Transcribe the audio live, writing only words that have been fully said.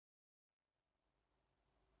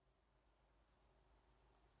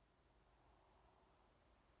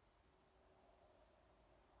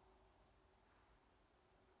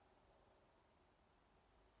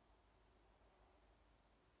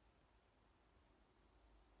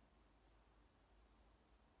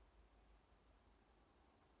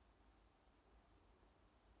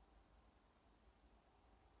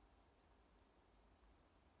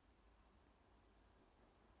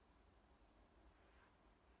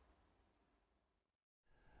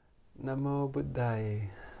Namo Buddhaya.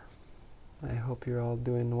 I hope you're all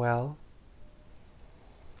doing well.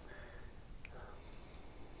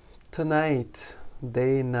 Tonight,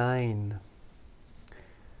 day 9.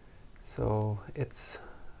 So it's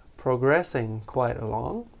progressing quite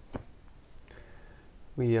along.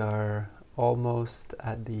 We are almost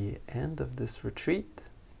at the end of this retreat.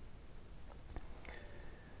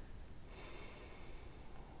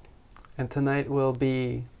 And tonight will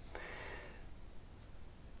be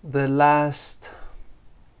the last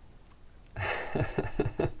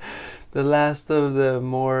the last of the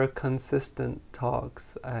more consistent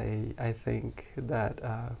talks, I think that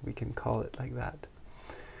we can call it like that.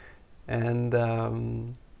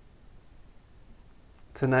 And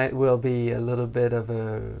tonight will be a little bit of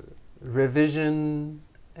a revision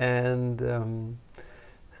and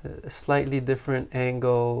a slightly different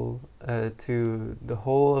angle to the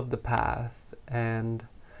whole of the path, and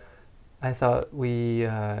I thought we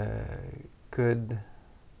could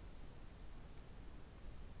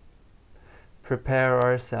prepare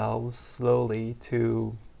ourselves slowly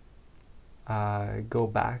to go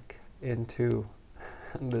back into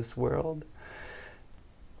this world.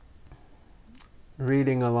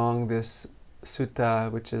 Reading along this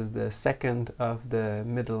sutta, which is the second of the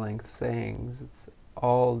middle-length sayings, it's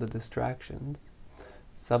all the distractions,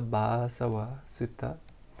 Sabbha Sawa Sutta.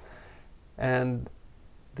 And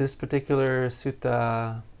this particular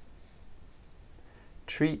sutta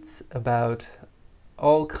treats about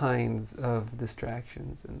all kinds of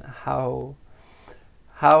distractions and how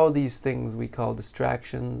these things we call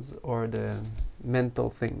distractions, or the mental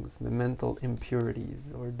things, the mental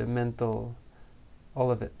impurities, or the mental, all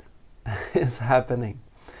of it is happening.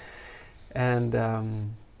 And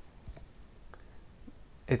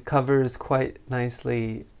it covers quite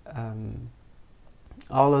nicely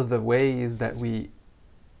all of the ways that we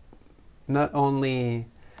not only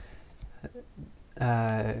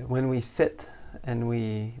when we sit and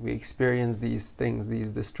we experience these things,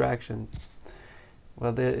 these distractions,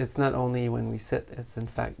 well, it's not only when we sit, it's in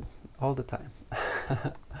fact all the time.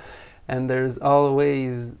 And there's all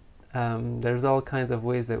ways, there's all kinds of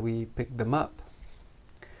ways that we pick them up.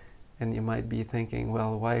 And you might be thinking,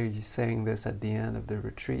 well, why are you saying this at the end of the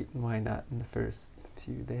retreat? Why not in the first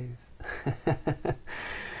few days?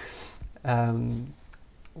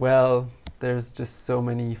 Well, there's just so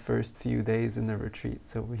many first few days in the retreat,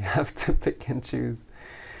 so we have to pick and choose.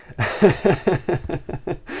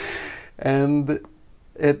 And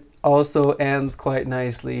it also ends quite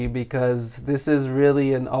nicely, because this is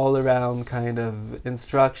really an all-around kind of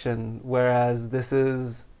instruction, whereas this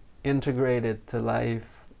is integrated to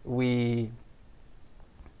life.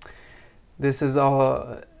 This is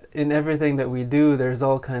all, in everything that we do, there's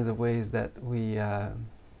all kinds of ways that we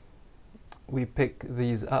pick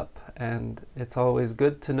these up, and it's always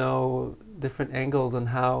good to know different angles on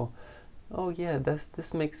how, oh yeah,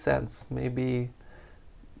 this makes sense. Maybe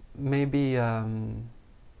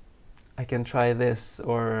I can try this,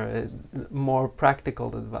 or more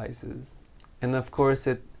practical advices. And of course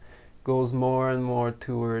it goes more and more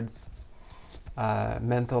towards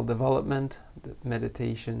mental development,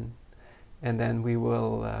 meditation, and then we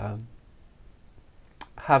will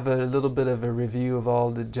have a little bit of a review of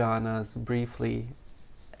all the jhanas briefly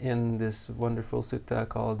in this wonderful sutta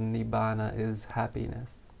called Nibbāna is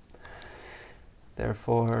happiness.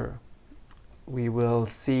 Therefore, we will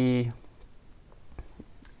see,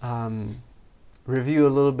 review a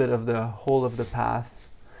little bit of the whole of the path,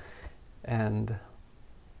 and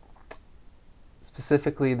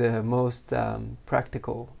specifically the most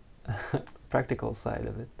practical side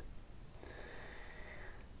of it.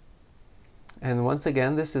 And once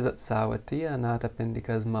again, this is at Savatthi,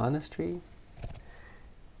 Anathapindika's monastery.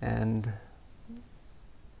 And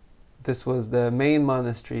this was the main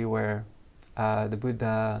monastery where the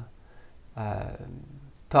Buddha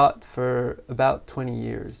taught for about 20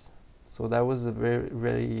 years. So that was a very,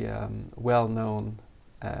 very well-known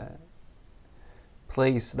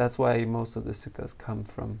place. That's why most of the suttas come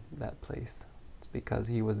from that place. It's because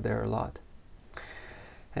he was there a lot.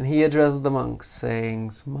 And he addressed the monks,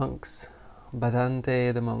 saying, "Monks,"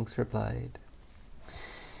 Bhante, the monks replied,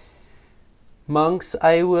 "Monks,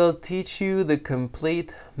 I will teach you the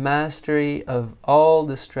complete mastery of all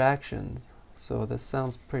distractions." So this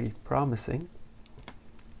sounds pretty promising.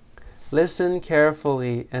 "Listen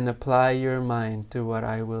carefully and apply your mind to what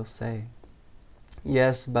I will say."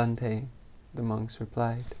 "Yes, Bhante," the monks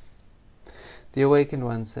replied. The awakened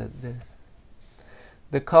one said this: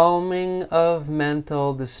 "The calming of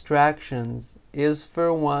mental distractions is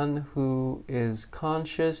for one who is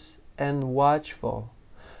conscious and watchful,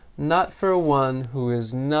 not for one who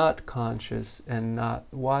is not conscious and not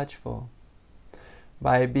watchful.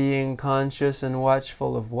 By being conscious and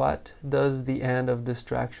watchful of what does the end of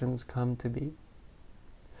distractions come to be?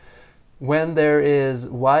 When there is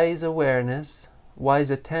wise awareness,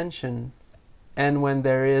 wise attention, and when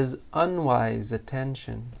there is unwise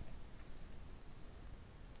attention.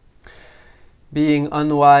 Being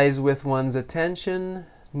unwise with one's attention,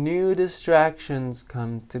 new distractions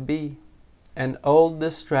come to be, and old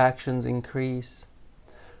distractions increase.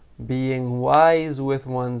 Being wise with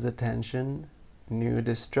one's attention, new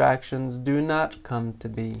distractions do not come to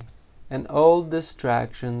be, and old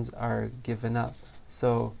distractions are given up.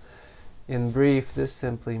 So, in brief, this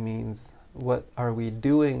simply means, what are we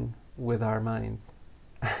doing with our minds?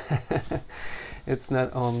 It's not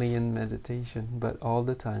only in meditation, but all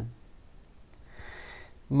the time.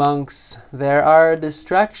 Monks, there are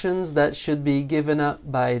distractions that should be given up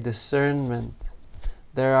by discernment.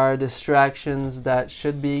 There are distractions that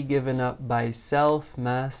should be given up by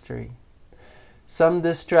self-mastery. Some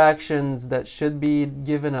distractions that should be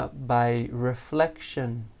given up by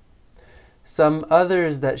reflection. Some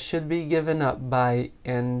others that should be given up by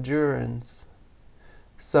endurance.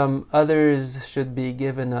 Some others should be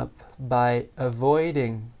given up by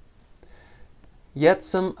avoiding. Yet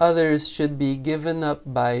some others should be given up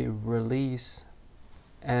by release.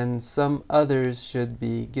 And some others should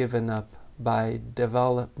be given up by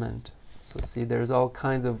development. So see, there's all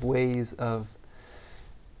kinds of ways of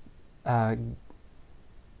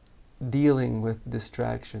dealing with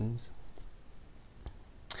distractions.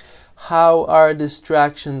 How are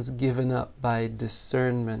distractions given up? By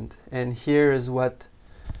discernment. And here is what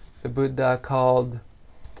the Buddha called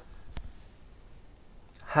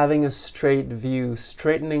having a straight view,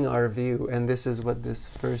 straightening our view. And this is what this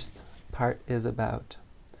first part is about.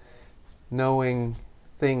 Knowing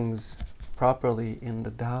things properly in the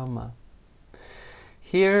Dhamma.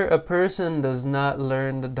 Here a person does not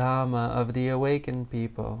learn the Dhamma of the awakened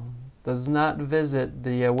people, does not visit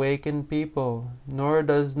the awakened people, nor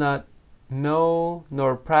does not know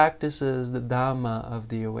nor practices the Dhamma of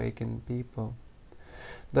the awakened people,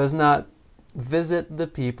 does not visit the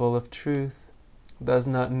people of truth, does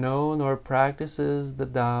not know nor practices the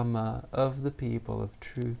Dhamma of the people of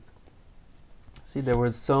truth. See, there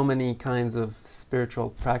were so many kinds of spiritual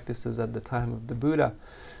practices at the time of the Buddha.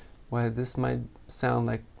 Well, this might sound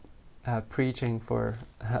like preaching for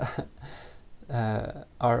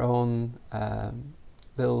our own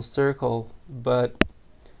little circle, but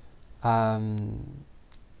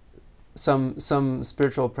some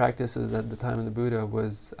spiritual practices at the time of the Buddha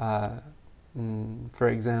was, for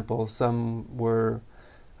example, some were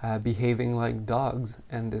behaving like dogs,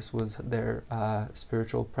 and this was their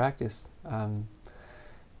spiritual practice.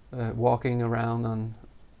 Walking around on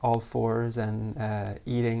all fours and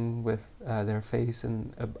eating with their face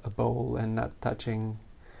in a bowl and not touching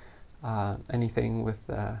anything with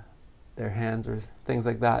their hands or things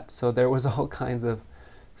like that. So there was all kinds of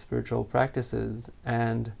spiritual practices.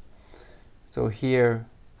 And so here,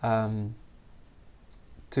 in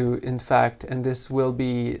fact, and this will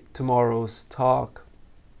be tomorrow's talk,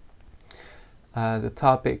 the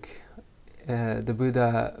topic, the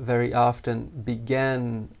Buddha very often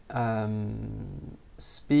began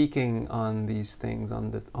speaking on these things,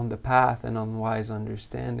 on the path and on wise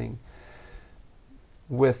understanding,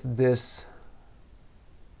 with this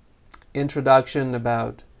introduction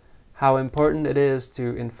about how important it is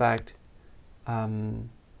to, in fact,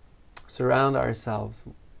 surround ourselves,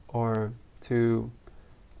 or to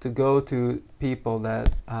go to people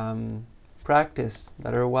that practice,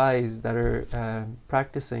 that are wise, that are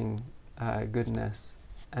practicing goodness,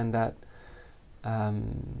 and that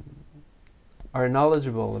are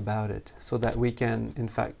knowledgeable about it, so that we can, in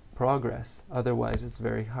fact, progress. Otherwise, it's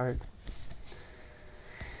very hard.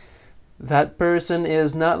 That person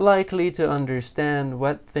is not likely to understand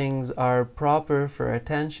what things are proper for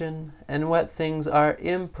attention and what things are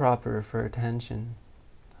improper for attention.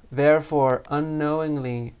 Therefore,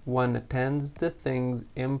 unknowingly, one attends to things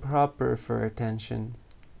improper for attention,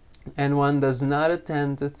 and one does not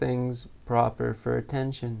attend to things proper for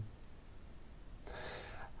attention.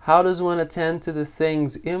 How does one attend to the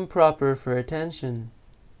things improper for attention?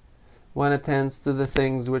 One attends to the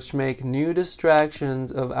things which make new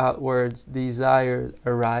distractions of outwards desire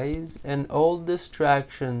arise and old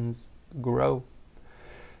distractions grow.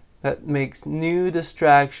 That makes new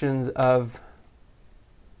distractions of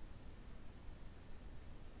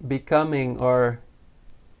becoming or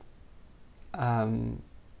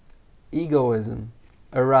egoism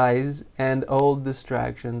arise, and old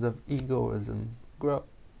distractions of egoism grow.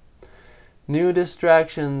 new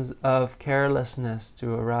distractions of carelessness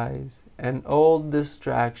to arise, and old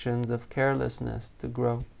distractions of carelessness to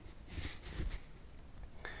grow.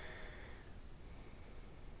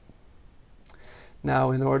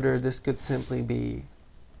 Now, in order, this could simply be,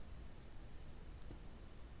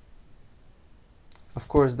 of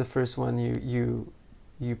course, the first one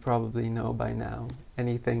you probably know by now.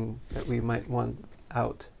 Anything that we might want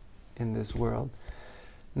out in this world.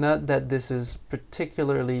 Not that this is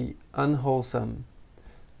particularly unwholesome,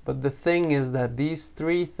 but the thing is that these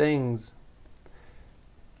three things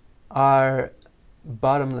are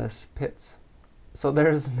bottomless pits. So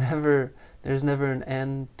there's never an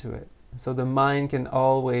end to it. So the mind can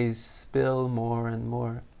always spill more and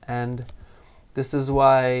more. And this is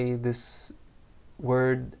why this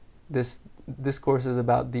discourse is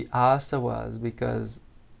about the asavas, because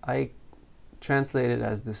I translate it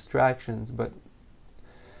as distractions, but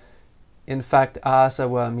in fact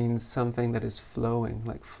asava means something that is flowing,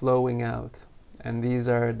 like flowing out. And these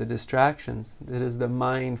are the distractions. It is the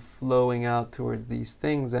mind flowing out towards these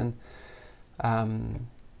things, and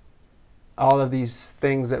all of these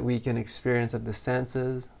things that we can experience at the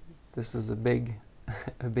senses. This is a big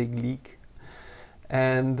leak.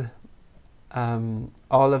 And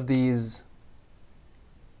all of these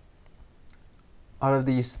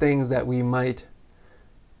things that we might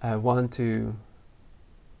want to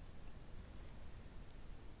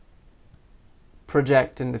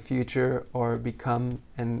project in the future or become,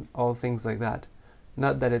 and all things like that.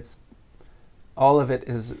 Not that all of it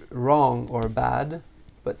is wrong or bad,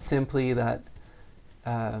 but simply that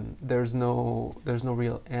there's no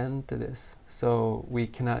real end to this. So we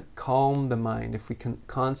cannot calm the mind if we can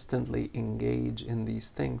constantly engage in these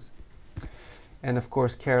things. And of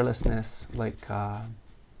course, carelessness, like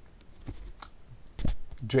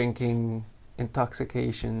drinking,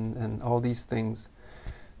 intoxication, and all these things,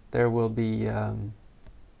 there will be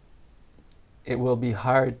it will be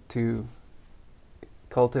hard to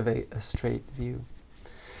cultivate a straight view.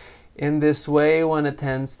 In this way, one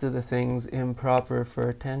attends to the things improper for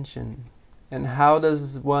attention. And how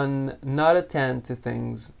does one not attend to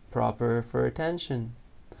things proper for attention?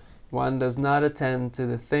 One does not attend to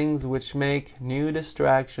the things which make new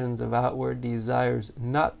distractions of outward desires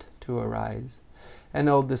not to arise, and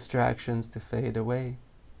old distractions to fade away.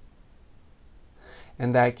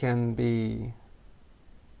 And that can be,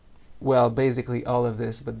 well, basically all of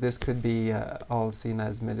this, but this could be all seen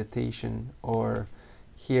as meditation, or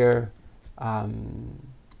here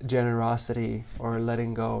generosity, or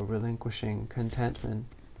letting go, relinquishing, contentment,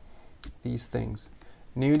 these things.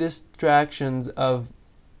 New distractions of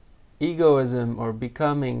egoism or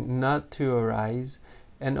becoming not to arise,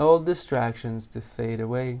 and old distractions to fade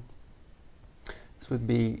away. This would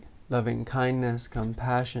be loving kindness,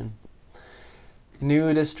 compassion.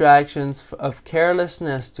 New distractions of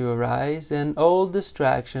carelessness to arise, and old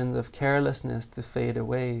distractions of carelessness to fade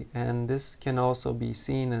away. And this can also be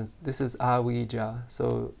seen as, this is avijja,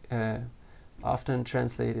 so often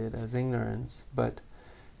translated as ignorance. But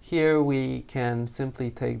here we can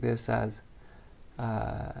simply take this as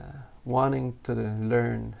wanting to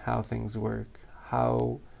learn how things work,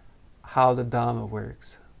 how the Dhamma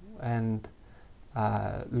works, and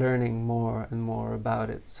learning more and more about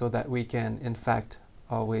it, so that we can in fact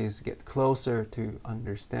always get closer to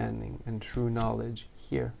understanding and true knowledge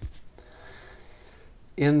here.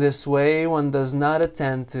 In this way, one does not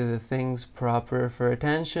attend to the things proper for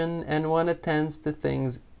attention, and one attends to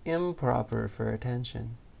things improper for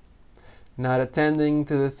attention. Not attending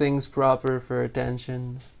to the things proper for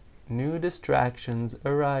attention, new distractions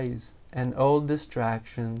arise, and old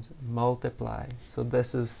distractions multiply. So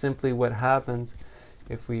this is simply what happens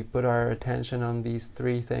if we put our attention on these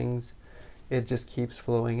three things. It just keeps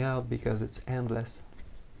flowing out because it's endless.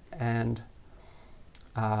 And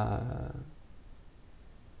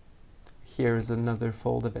here's another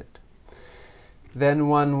fold of it. Then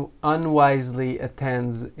one unwisely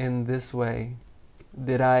attends in this way.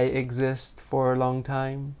 Did I exist for a long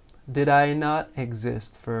time? Did I not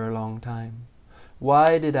exist for a long time?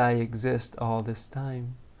 Why did I exist all this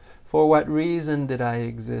time? For what reason did I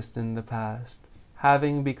exist in the past?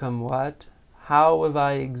 Having become what? How have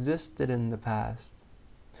I existed in the past?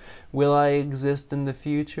 Will I exist in the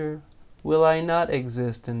future? Will I not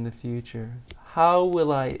exist in the future? How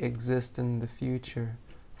will I exist in the future?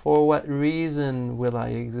 For what reason will I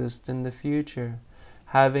exist in the future?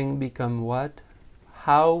 Having become what?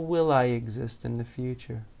 How will I exist in the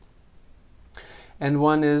future? And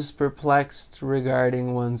one is perplexed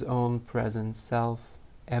regarding one's own present self.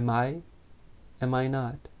 Am I? Am I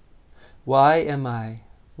not? Why am I?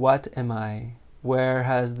 What am I? Where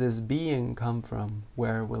has this being come from?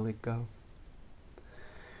 Where will it go?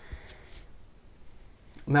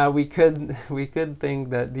 Now we could think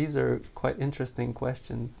that these are quite interesting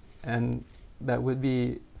questions, and that would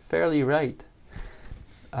be fairly right.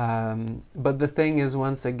 But the thing is,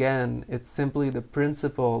 once again, it's simply the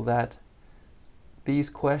principle that these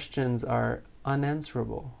questions are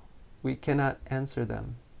unanswerable. We cannot answer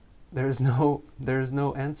them. There's no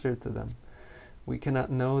answer to them. We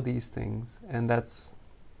cannot know these things, and that's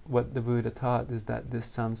what the Buddha taught, is that this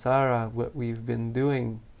samsara, what we've been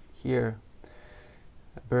doing here,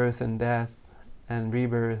 birth and death and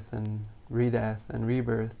rebirth and redeath and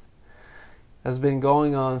rebirth, has been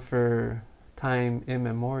going on for time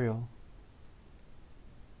immemorial.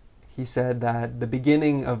 He said that the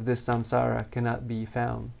beginning of this samsara cannot be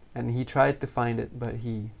found, and he tried to find it, but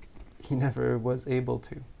he never was able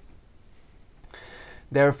to.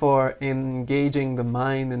 Therefore, engaging the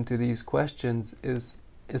mind into these questions is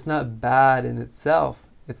not bad in itself.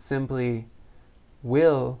 It simply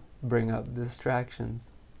will bring up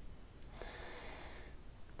distractions.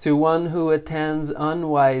 To one who attends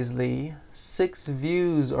unwisely, 6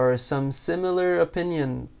 views or some similar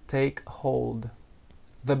opinion take hold.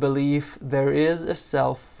 The belief there is a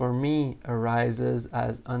self for me arises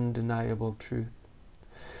as undeniable truth.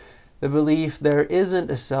 The belief there isn't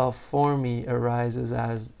a self for me arises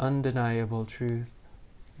as undeniable truth.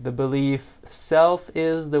 The belief self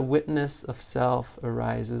is the witness of self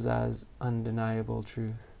arises as undeniable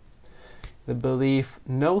truth. The belief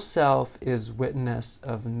no self is witness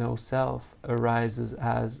of no self arises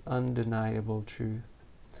as undeniable truth.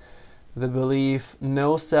 The belief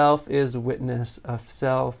no self is witness of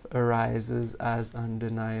self arises as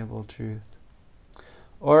undeniable truth.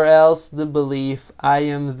 Or else the belief I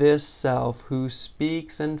am this self who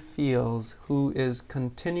speaks and feels, who is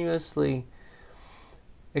continuously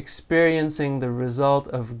experiencing the result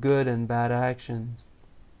of good and bad actions.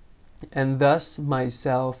 And thus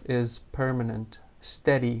myself is permanent,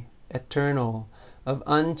 steady, eternal, of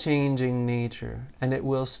unchanging nature, and it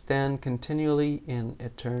will stand continually in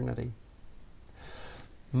eternity.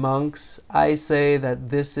 Monks, I say that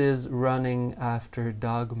this is running after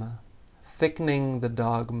dogma, thickening the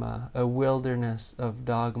dogma, a wilderness of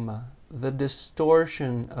dogma, the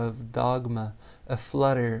distortion of dogma, a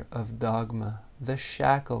flutter of dogma, the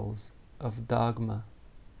shackles of dogma.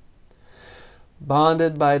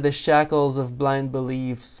 Bonded by the shackles of blind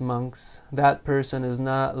beliefs, monks, that person is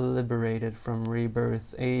not liberated from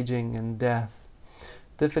rebirth, aging, and death,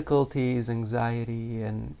 difficulties, anxiety,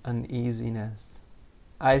 and uneasiness.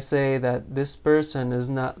 I say that this person is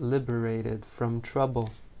not liberated from trouble.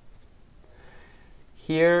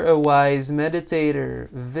 Here a wise meditator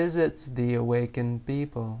visits the awakened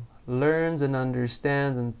people, learns and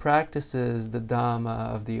understands and practices the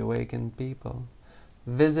Dhamma of the awakened people,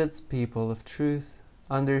 visits people of truth,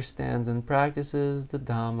 understands and practices the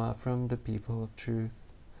Dhamma from the people of truth.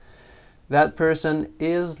 That person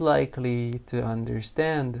is likely to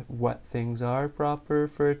understand what things are proper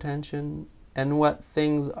for attention and what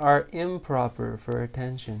things are improper for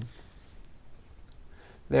attention.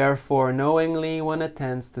 Therefore, knowingly one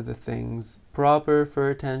attends to the things proper for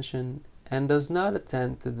attention and does not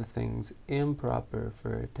attend to the things improper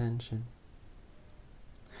for attention.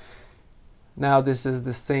 Now this is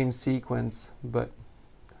the same sequence, but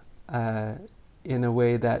in a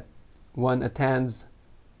way that one does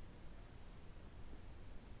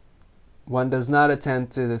not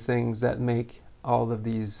attend to the things that make all of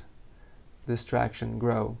these distractions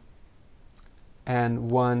grow, and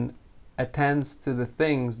one attends to the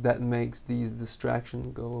things that makes these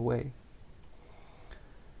distractions go away.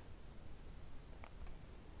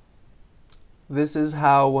 This is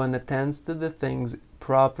how one attends to the things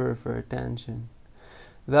proper for attention,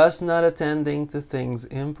 thus not attending to things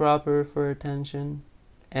improper for attention,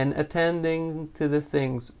 and attending to the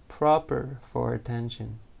things proper for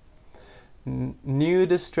attention. New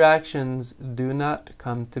distractions do not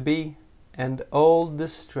come to be, and old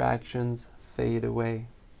distractions fade away.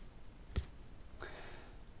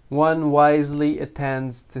 One wisely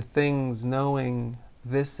attends to things knowing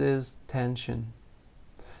this is tension.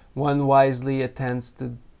 One wisely attends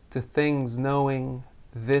to things knowing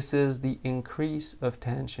this is the increase of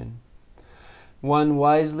tension. One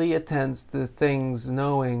wisely attends to things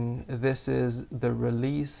knowing this is the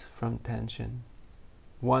release from tension.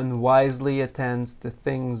 One wisely attends to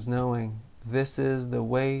things knowing this is the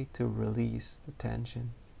way to release the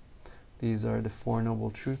tension. These are the Four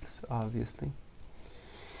Noble Truths, obviously.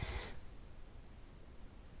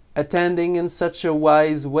 Attending in such a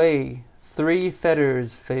wise way, 3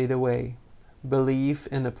 fetters fade away: belief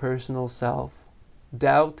in a personal self,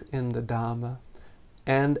 doubt in the Dhamma,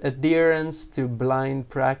 and adherence to blind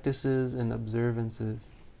practices and observances.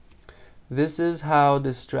 This is how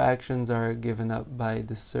distractions are given up by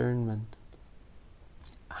discernment.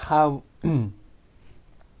 How and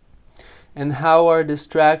how are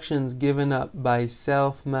distractions given up by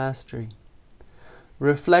self-mastery?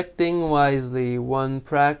 Reflecting wisely, one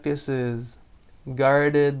practices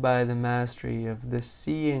guarded by the mastery of the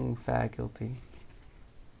seeing faculty.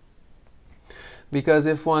 Because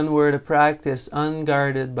if one were to practice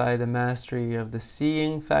unguarded by the mastery of the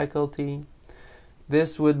seeing faculty,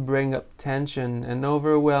 this would bring up tension and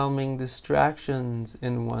overwhelming distractions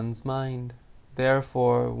in one's mind.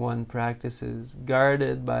 Therefore, one practices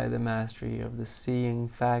guarded by the mastery of the seeing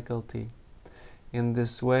faculty. In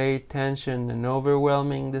this way, tension and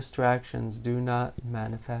overwhelming distractions do not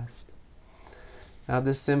manifest. Now,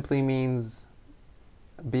 this simply means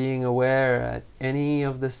being aware at any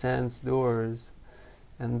of the sense doors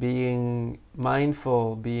and being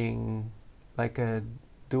mindful, being like a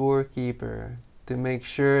doorkeeper to make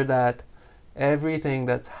sure that everything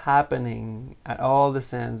that's happening at all the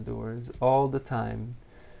sense doors all the time,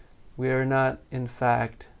 we are not in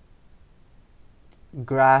fact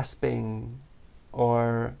grasping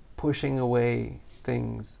or pushing away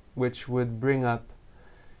things which would bring up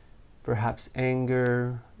perhaps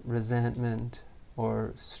anger, resentment,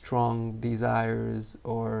 or strong desires,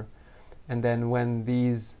 and then when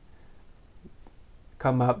these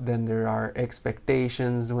come up, then there are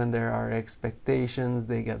expectations. When there are expectations,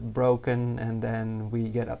 they get broken, and then we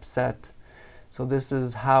get upset. So this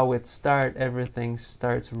is how it starts. Everything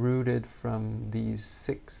starts rooted from these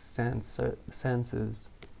six senses.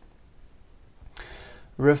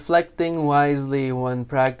 Reflecting wisely, one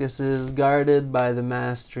practices guarded by the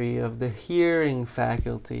mastery of the hearing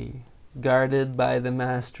faculty, guarded by the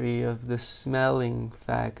mastery of the smelling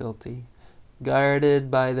faculty,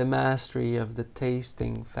 guarded by the mastery of the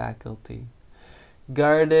tasting faculty,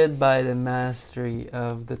 guarded by the mastery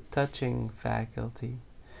of the touching faculty,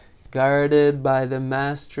 guarded by the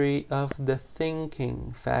mastery of the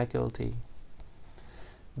thinking faculty.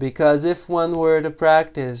 Because if one were to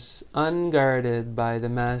practice unguarded by the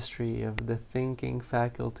mastery of the thinking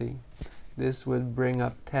faculty, this would bring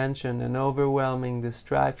up tension and overwhelming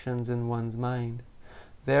distractions in one's mind.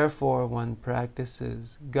 Therefore, one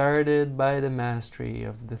practices guarded by the mastery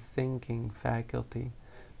of the thinking faculty.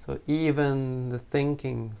 So even the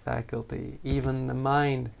thinking faculty, even the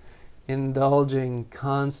mind indulging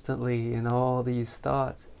constantly in all these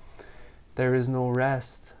thoughts, there is no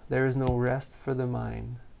rest. There is no rest for the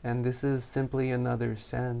mind. And this is simply another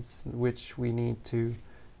sense which we need to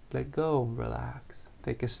let go, relax,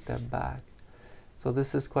 take a step back. So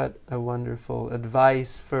this is quite a wonderful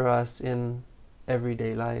advice for us in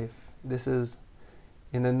everyday life. This is,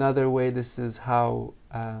 in another way, this is how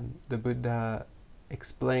the Buddha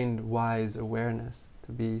explained wise awareness,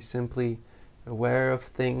 to be simply aware of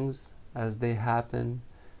things as they happen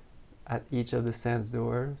at each of the sense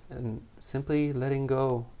doors and simply letting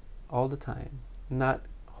go all the time, not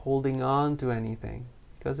holding on to anything,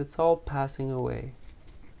 because it's all passing away.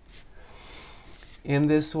 In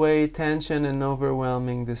this way, tension and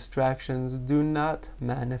overwhelming distractions do not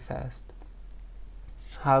manifest.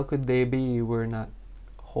 How could they be? We're not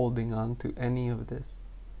holding on to any of this.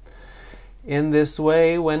 In this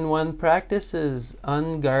way, when one practices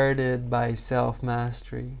unguarded by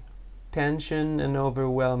self-mastery, tension and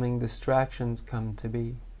overwhelming distractions come to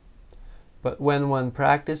be. But when one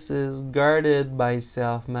practices guarded by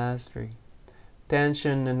self-mastery,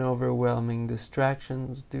 tension and overwhelming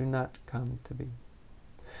distractions do not come to be.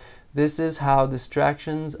 This is how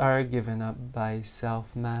distractions are given up by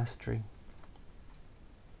self-mastery.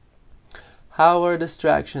 How are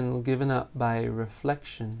distractions given up by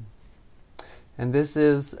reflection? And this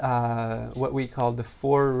is what we call the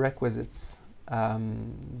four requisites,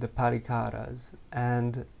 the parikaras.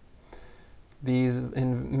 And these,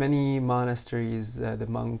 in many monasteries, the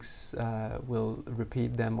monks will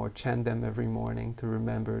repeat them or chant them every morning to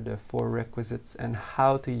remember the four requisites and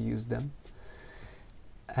how to use them.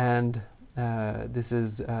 And this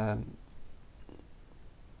is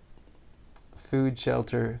food,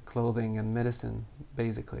 shelter, clothing, and medicine,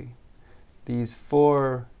 basically. These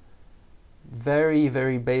four very,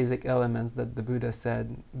 very basic elements that the Buddha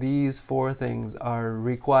said, these four things are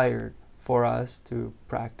required for us to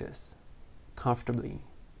practice comfortably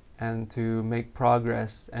and to make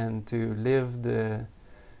progress and to live the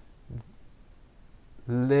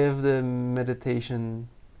meditation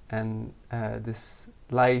and this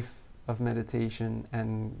life of meditation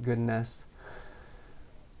and goodness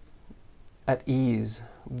at ease.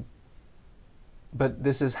 But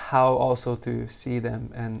this is how also to see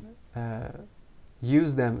them and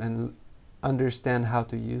use them and understand how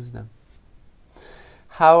to use them.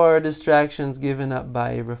 How are distractions given up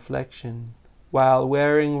by reflection? While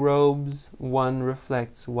wearing robes, one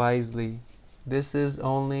reflects wisely. This is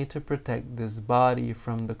only to protect this body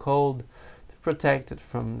from the cold, to protect it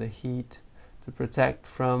from the heat, to protect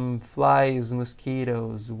from flies,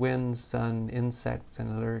 mosquitoes, wind, sun, insects,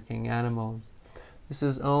 and lurking animals. This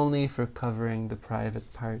is only for covering the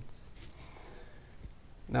private parts.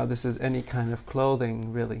 Now this is any kind of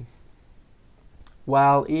clothing, really.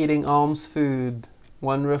 While eating alms food,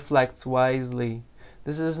 one reflects wisely.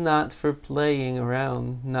 This is not for playing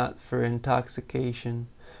around, not for intoxication,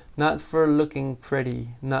 not for looking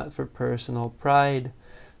pretty, not for personal pride.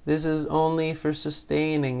 This is only for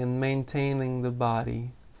sustaining and maintaining the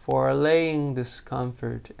body, for allaying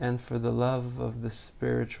discomfort, and for the love of the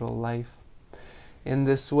spiritual life. In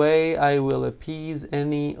this way, I will appease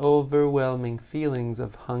any overwhelming feelings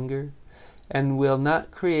of hunger, and will not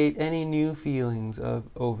create any new feelings of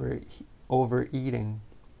overeating.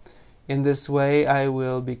 In this way, I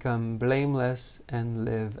will become blameless and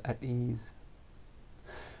live at ease.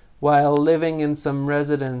 While living in some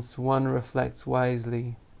residence, one reflects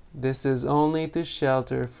wisely. This is only to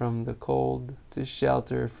shelter from the cold, to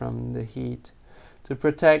shelter from the heat, to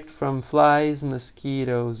protect from flies,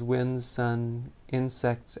 mosquitoes, wind, sun,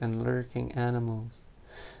 insects, and lurking animals.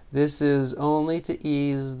 This is only to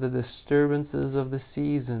ease the disturbances of the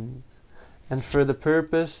seasons, and for the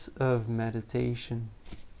purpose of meditation.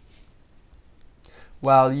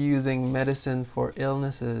 While using medicine for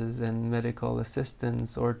illnesses and medical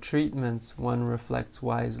assistance or treatments, one reflects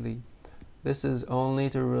wisely. This is only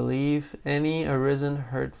to relieve any arisen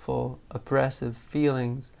hurtful, oppressive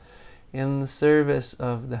feelings in the service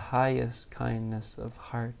of the highest kindness of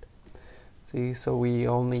heart. See, so we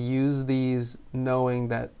only use these knowing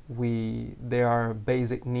that they are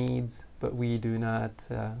basic needs, but we do not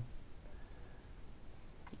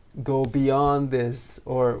go beyond this,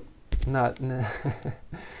 or not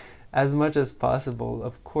as much as possible,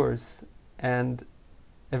 of course, and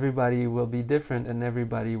everybody will be different, and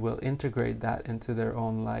everybody will integrate that into their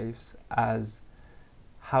own lives as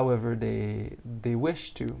however they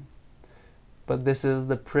wish to. But this is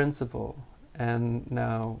the principle. And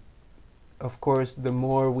now, of course, the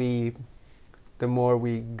more we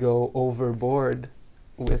go overboard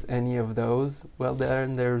with any of those, well,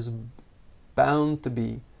 then there's bound to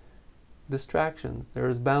be distractions. There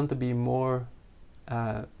is bound to be more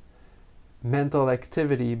mental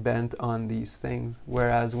activity bent on these things.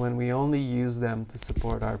 Whereas when we only use them to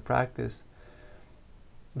support our practice,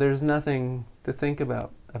 there's nothing to think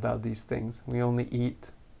about these things. We only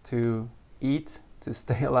eat, to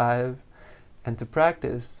stay alive, and to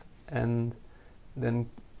practice, and then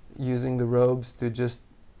using the robes to just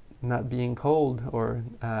not being cold, or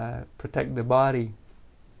protect the body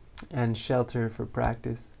and shelter for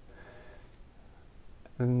practice.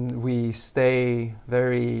 And we stay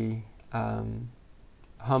very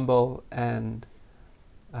humble and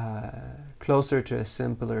closer to a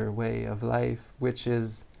simpler way of life, which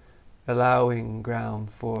is allowing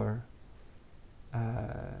ground for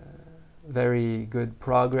very good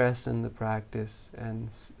progress in the practice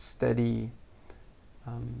and steady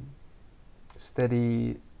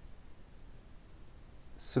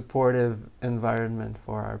supportive environment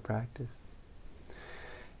for our practice.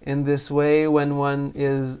 In this way, when one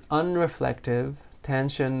is unreflective,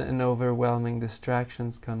 tension and overwhelming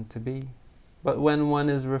distractions come to be. But when one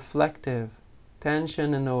is reflective,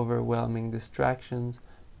 tension and overwhelming distractions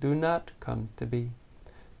do not come to be.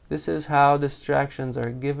 This is how distractions are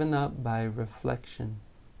given up by reflection.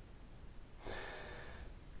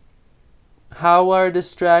 How are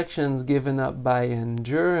distractions given up by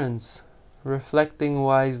endurance? Reflecting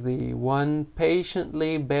wisely, one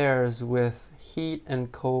patiently bears with heat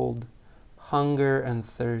and cold, hunger and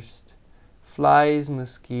thirst, flies,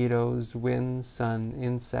 mosquitoes, wind, sun,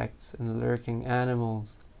 insects, and lurking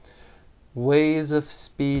animals, ways of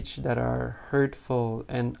speech that are hurtful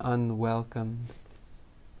and unwelcome,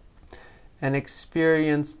 and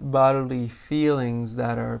experienced bodily feelings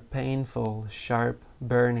that are painful, sharp,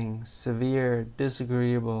 burning, severe,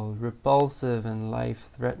 disagreeable, repulsive, and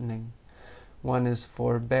life-threatening. One is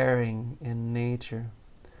forbearing in nature.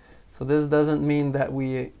 So this doesn't mean that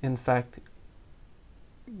we, in fact,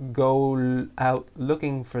 go out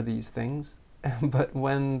looking for these things, but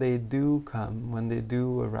when they do come, when they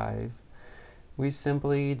do arrive, we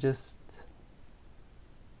simply just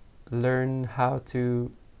learn how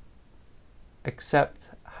to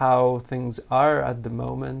accept how things are at the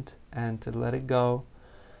moment, and to let it go,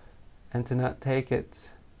 and to not take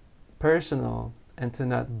it personal, and to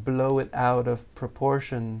not blow it out of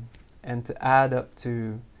proportion, and to add up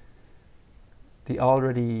to the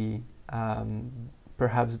already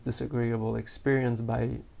perhaps disagreeable experience by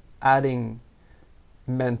adding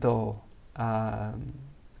mental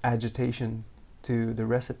agitation to the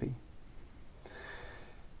recipe.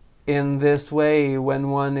 In this way, when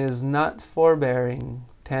one is not forbearing,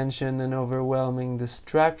 tension and overwhelming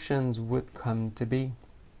distractions would come to be.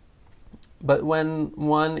 But when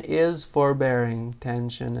one is forbearing,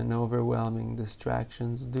 tension and overwhelming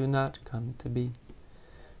distractions do not come to be.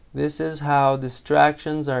 This is how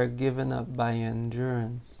distractions are given up by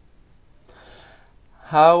endurance.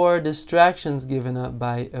 How are distractions given up?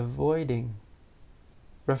 By avoiding.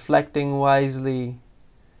 Reflecting wisely,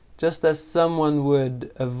 just as someone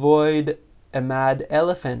would avoid a mad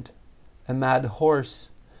elephant, a mad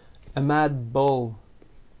horse, a mad bull,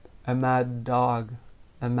 a mad dog,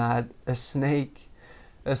 a snake,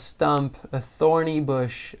 a stump, a thorny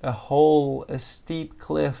bush, a hole, a steep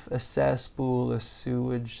cliff, a cesspool, a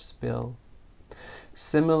sewage spill.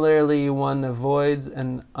 Similarly, one avoids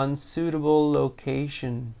an unsuitable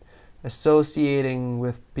location, associating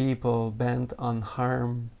with people bent on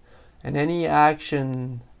harm, and any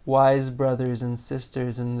action wise brothers and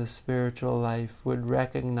sisters in the spiritual life would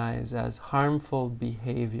recognize as harmful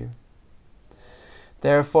behavior.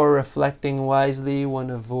 Therefore, reflecting wisely, one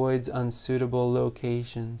avoids unsuitable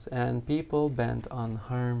locations and people bent on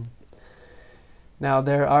harm. Now,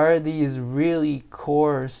 there are these really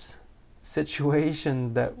coarse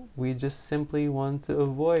situations that we just simply want to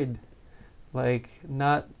avoid, like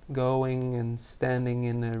not going and standing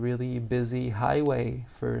in a really busy highway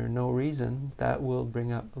for no reason. That will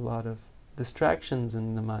bring up a lot of distractions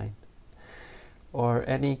in the mind. Or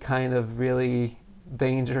any kind of really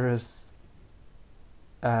dangerous,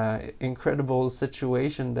 incredible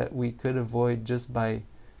situation that we could avoid just by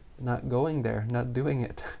not going there, not doing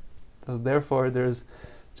it. So therefore, there's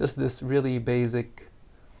just this really basic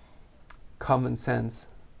common sense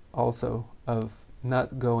also of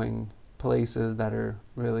not going places that are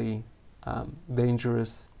really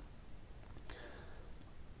dangerous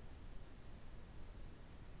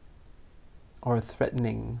or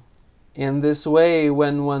threatening. In this way,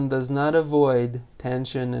 when one does not avoid,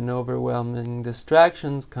 tension and overwhelming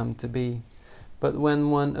distractions come to be. But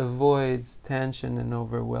when one avoids, tension and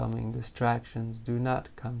overwhelming distractions do not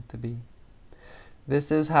come to be.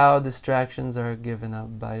 This is how distractions are given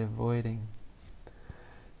up, by avoiding.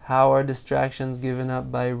 How are distractions given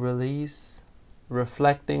up? By release.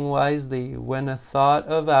 Reflecting wisely, when a thought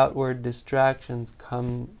of outward distractions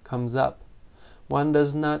comes up, one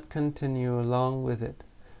does not continue along with it.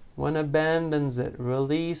 One abandons it,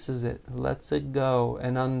 releases it, lets it go,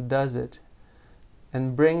 and undoes it,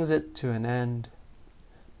 and brings it to an end.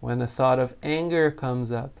 When a thought of anger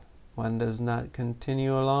comes up, one does not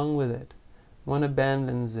continue along with it. One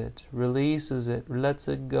abandons it, releases it, lets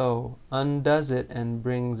it go, undoes it, and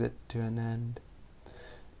brings it to an end.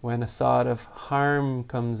 When a thought of harm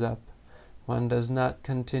comes up, one does not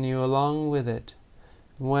continue along with it.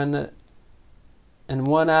 And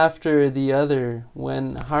one after the other,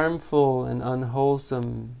 when harmful and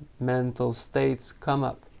unwholesome mental states come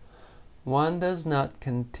up, one does not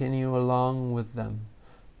continue along with them.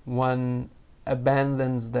 One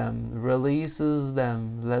abandons them, releases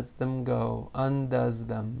them, lets them go, undoes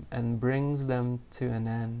them, and brings them to an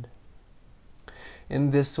end.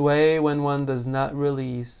 In this way, when one does not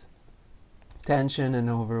release, tension and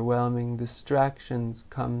overwhelming distractions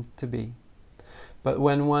come to be. But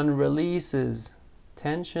when one releases,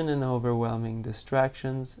 tension and overwhelming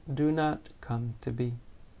distractions do not come to be.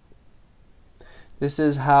 This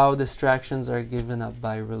is how distractions are given up,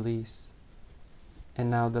 by release. And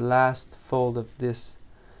now the last fold of this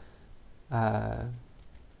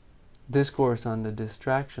discourse on the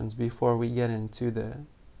distractions before we get into the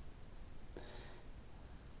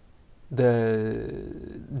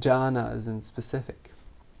jhanas in specific.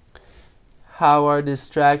 How are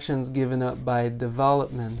distractions given up? By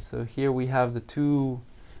development. So here we have the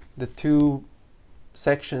two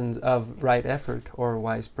sections of right effort or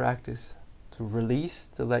wise practice. To release,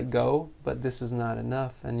 to let go, but this is not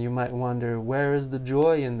enough. And you might wonder, where is the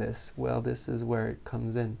joy in this? Well, this is where it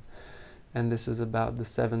comes in. And this is about the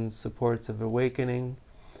 7 supports of awakening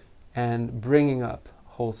and bringing up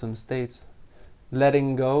wholesome states.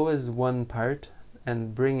 Letting go is one part,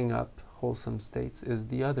 and bringing up wholesome states is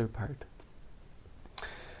the other part.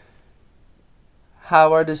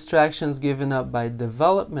 How are distractions given up? By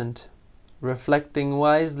development. Reflecting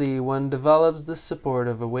wisely, one develops the support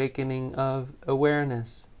of awakening of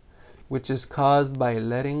awareness, which is caused by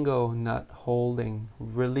letting go, not holding,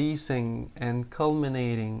 releasing, and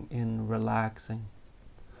culminating in relaxing.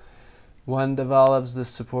 One develops the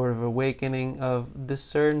support of awakening of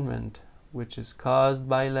discernment, which is caused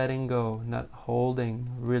by letting go, not holding,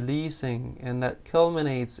 releasing, and that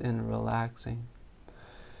culminates in relaxing.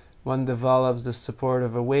 One develops the support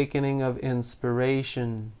of awakening, of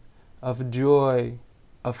inspiration, of joy,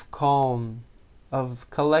 of calm, of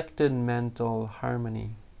collected mental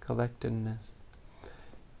harmony, collectedness.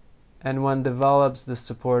 And one develops the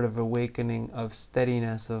support of awakening, of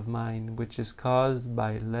steadiness of mind, which is caused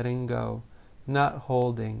by letting go, not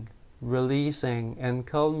holding, releasing, and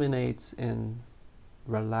culminates in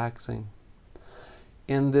relaxing.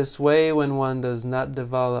 In this way, when one does not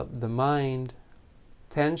develop the mind,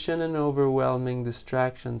 tension and overwhelming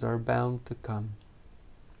distractions are bound to come.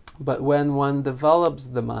 But when one develops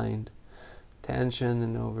the mind, tension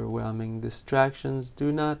and overwhelming distractions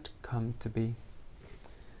do not come to be.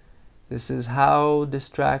 This is how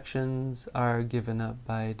distractions are given up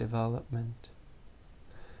by development.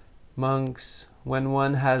 Monks, when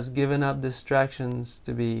one has given up distractions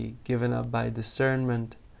to be given up by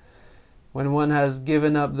discernment, when one has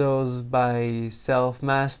given up those by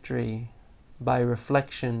self-mastery, by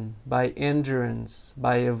reflection, by endurance,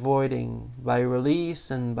 by avoiding, by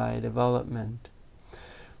release, and by development,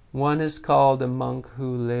 one is called a monk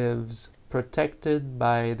who lives protected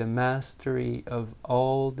by the mastery of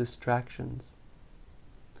all distractions,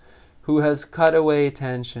 who has cut away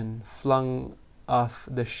tension, flung off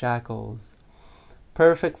the shackles,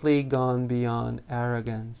 perfectly gone beyond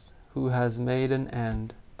arrogance, who has made an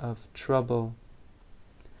end of trouble.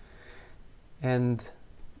 And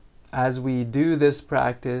as we do this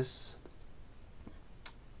practice,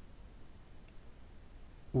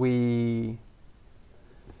 we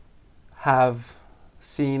have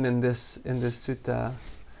seen in this sutta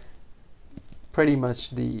pretty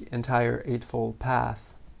much the entire Eightfold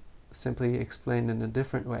Path, simply explained in a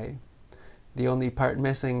different way. The only part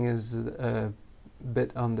missing is a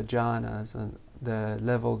bit on the jhanas and the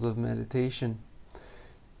levels of meditation.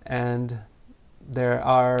 And there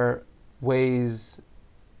are ways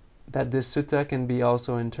that this sutta can be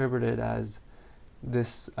also interpreted as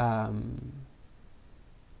this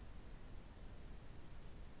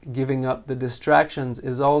giving up the distractions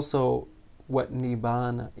is also what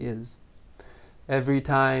Nibbāna is. Every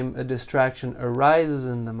time a distraction arises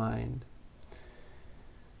in the mind,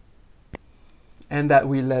 and that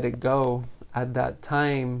we let it go, at that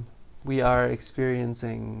time we are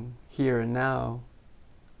experiencing here and now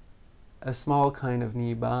a small kind of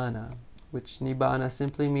Nibbāna, which Nibbāna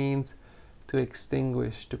simply means to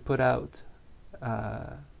extinguish, to put out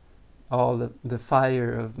all the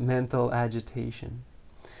fire of mental agitation.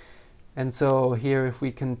 And so here, if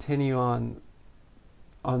we continue on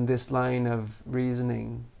this line of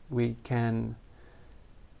reasoning, we can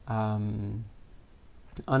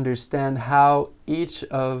understand how each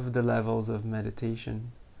of the levels of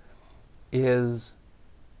meditation is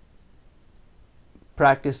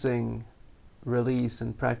practicing release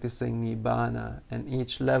and practicing Nibbāna, and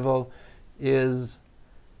each level is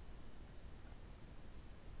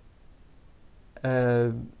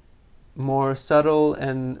more subtle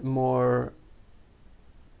and more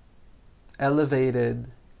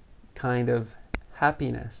elevated kind of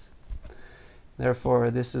happiness.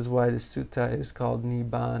 Therefore, this is why the sutta is called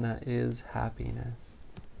Nibbāna is happiness.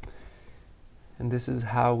 And this is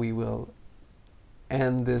how we will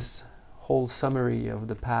end this whole summary of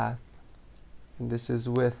the path. And this is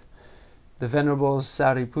with the Venerable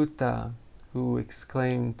Sariputta, who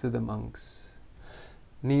exclaimed to the monks,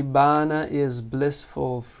 Nibbāna is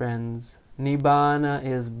blissful, friends. Nibbāna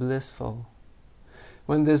is blissful.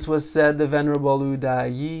 When this was said, the Venerable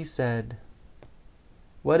Udayi said,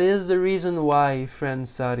 what is the reason why, friend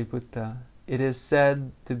Sariputta, it is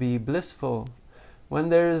said to be blissful when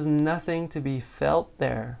there is nothing to be felt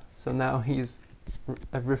there? So now he's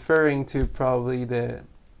referring to probably the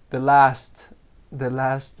last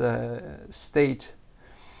state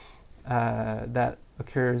that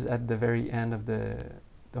occurs at the very end of the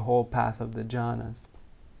whole path of the jhanas.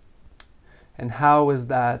 And how is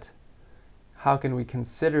that? How can we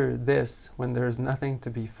consider this when there is nothing to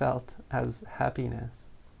be felt as happiness?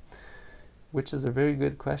 Which is a very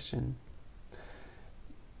good question.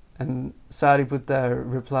 And Sariputta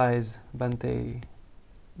replies, Bhante,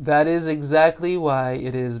 that is exactly why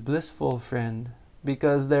it is blissful, friend,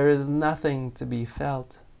 because there is nothing to be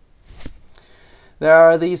felt. There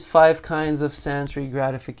are these 5 kinds of sensory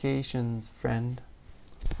gratifications, friend.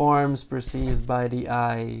 Forms perceived by the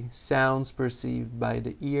eye, sounds perceived by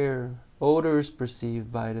the ear, odors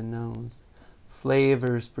perceived by the nose,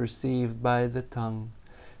 flavors perceived by the tongue,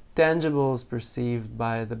 tangibles perceived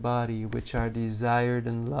by the body, which are desired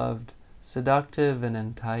and loved, seductive and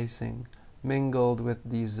enticing, mingled with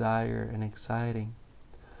desire and exciting.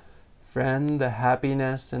 Friend, the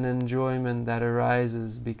happiness and enjoyment that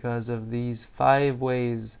arises because of these 5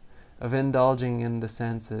 ways of indulging in the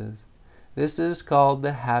senses, this is called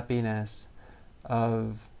the happiness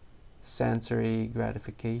of sensory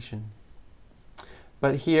gratification.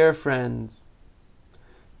 But here, friends,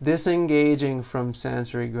 disengaging from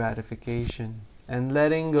sensory gratification and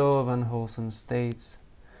letting go of unwholesome states,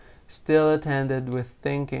 still attended with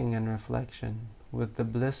thinking and reflection, with the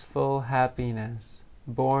blissful happiness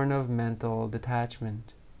born of mental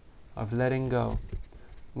detachment, of letting go,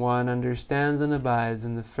 one understands and abides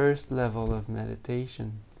in the first level of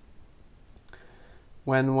meditation.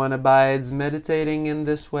 When one abides meditating in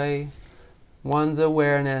this way, one's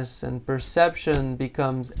awareness and perception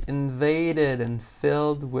becomes invaded and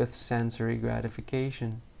filled with sensory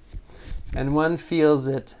gratification, and one feels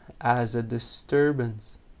it as a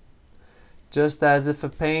disturbance, just as if a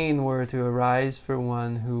pain were to arise for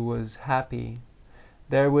one who was happy.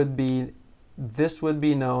 This would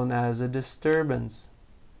be known as a disturbance.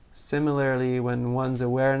 Similarly, when one's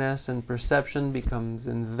awareness and perception becomes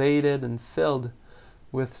invaded and filled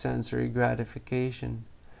with sensory gratification,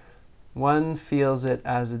 one feels it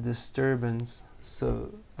as a disturbance.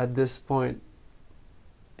 So at this point,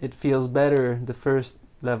 it feels better. The first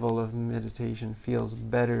level of meditation feels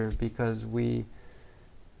better because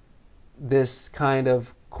this kind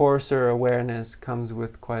of coarser awareness comes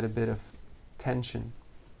with quite a bit of tension.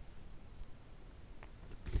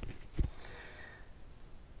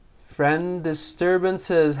 Friend,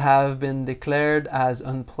 disturbances have been declared as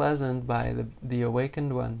unpleasant by the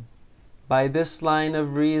awakened one. By this line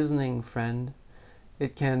of reasoning, friend,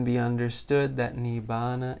 it can be understood that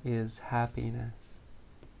Nibbāna is happiness.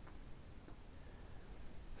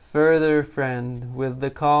 Further, friend, with the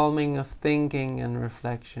calming of thinking and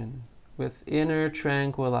reflection, with inner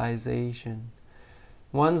tranquilization,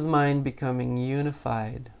 one's mind becoming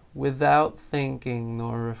unified, without thinking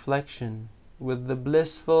nor reflection, with the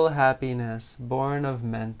blissful happiness born of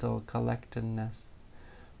mental collectedness,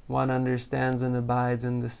 one understands and abides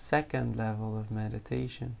in the second level of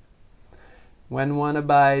meditation. When one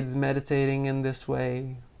abides meditating in this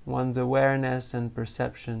way, one's awareness and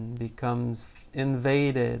perception becomes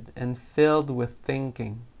invaded and filled with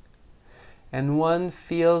thinking, and one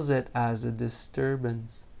feels it as a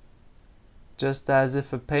disturbance, just as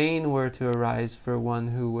if a pain were to arise for one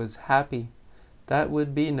who was happy. That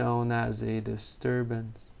would be known as a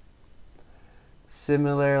disturbance.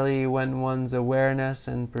 Similarly, when one's awareness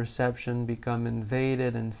and perception become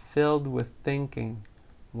invaded and filled with thinking,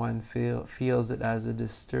 one feels it as a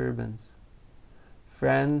disturbance.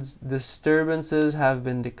 Friends, disturbances have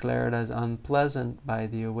been declared as unpleasant by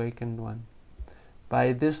the awakened one.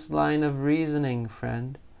 By this line of reasoning,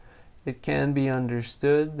 friend, it can be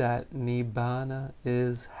understood that Nibbāna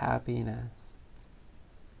is happiness.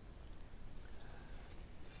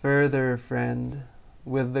 Further, friend,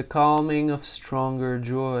 with the calming of stronger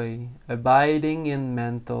joy, abiding in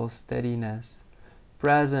mental steadiness,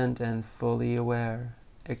 present and fully aware,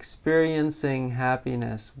 experiencing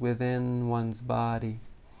happiness within one's body,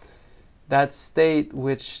 that state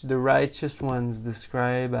which the righteous ones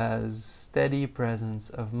describe as steady presence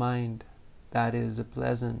of mind, that is a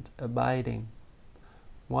pleasant abiding.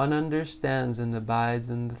 One understands and abides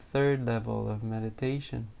in the third level of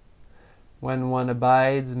meditation. When one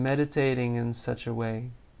abides meditating in such a way,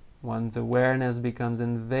 one's awareness becomes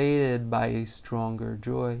invaded by a stronger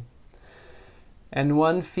joy, and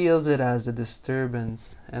one feels it as a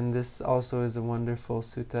disturbance. And this also is a wonderful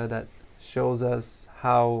sutta that shows us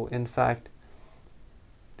how, in fact,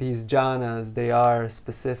 these jhanas, they are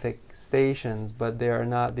specific stations, but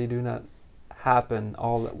they do not happen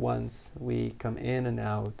all at once. We come in and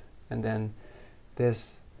out, and then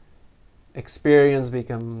this experience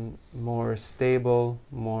become more stable,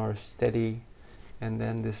 more steady, and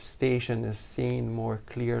then this station is seen more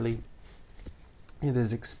clearly. It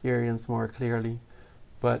is experienced more clearly.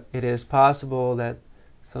 But it is possible that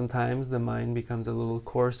sometimes the mind becomes a little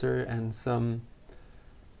coarser, and some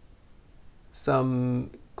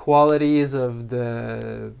qualities of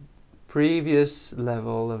the previous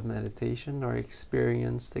level of meditation are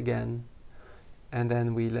experienced again, and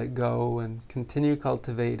then we let go and continue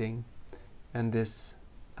cultivating. And this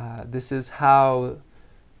is how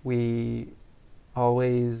we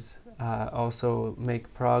always also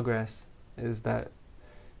make progress, is that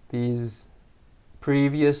these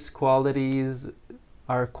previous qualities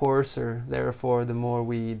are coarser. Therefore, the more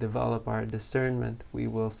we develop our discernment, we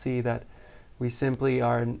will see that we simply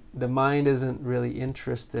the mind isn't really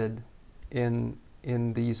interested in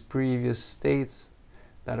these previous states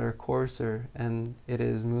that are coarser, and it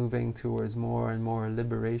is moving towards more and more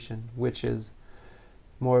liberation, which is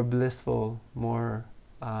more blissful, more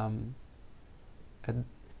a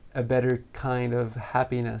better kind of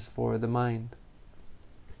happiness for the mind.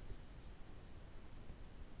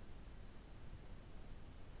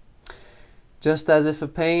 Just as if a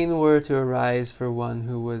pain were to arise for one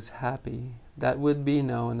who was happy, that would be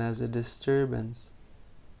known as a disturbance.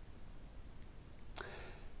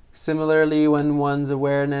 Similarly, when one's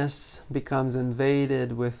awareness becomes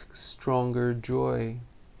invaded with stronger joy,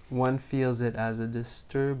 one feels it as a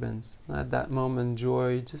disturbance. At that moment,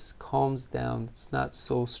 joy just calms down. It's not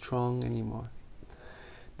so strong anymore.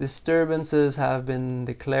 Disturbances have been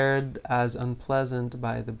declared as unpleasant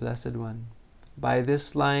by the Blessed One. By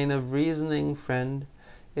this line of reasoning, friend,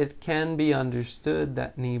 it can be understood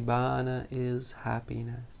that Nibbāna is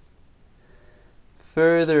happiness.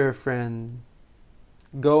 Further, friend,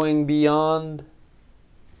 going beyond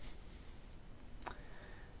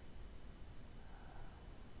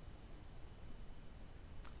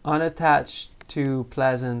unattached to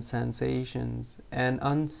pleasant sensations and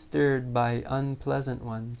unstirred by unpleasant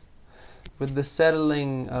ones, with the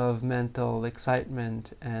settling of mental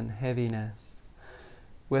excitement and heaviness,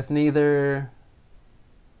 with neither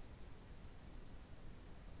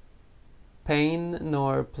pain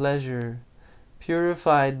nor pleasure,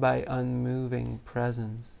 purified by unmoving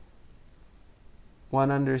presence. One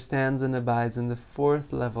understands and abides in the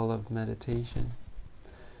fourth level of meditation.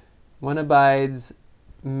 One abides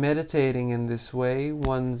meditating in this way,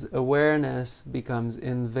 one's awareness becomes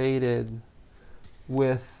invaded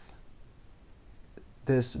with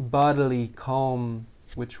this bodily calm,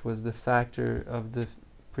 which was the factor of the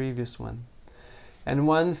previous one. And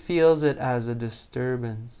one feels it as a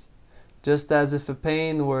disturbance, just as if a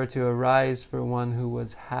pain were to arise for one who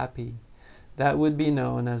was happy. That would be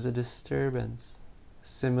known as a disturbance.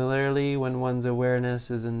 Similarly, when one's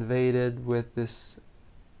awareness is invaded with this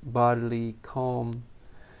bodily calm,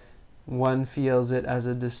 one feels it as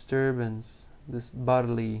a disturbance, this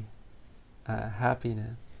bodily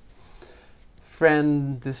happiness.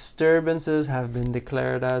 Friend, disturbances have been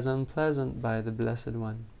declared as unpleasant by the Blessed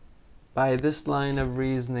One. By this line of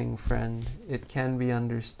reasoning, friend, it can be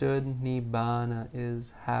understood Nibbāna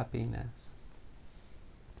is happiness.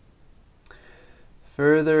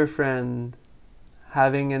 Further, friend,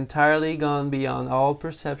 having entirely gone beyond all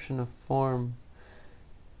perception of form,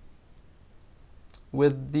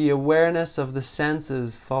 with the awareness of the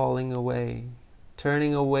senses falling away,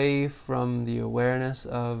 turning away from the awareness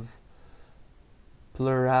of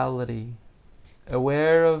plurality,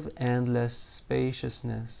 aware of endless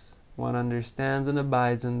spaciousness, one understands and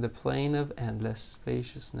abides in the plane of endless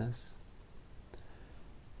spaciousness.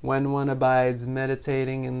 When one abides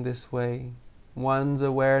meditating in this way, one's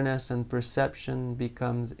awareness and perception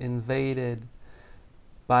becomes invaded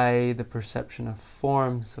by the perception of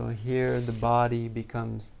form. So here the body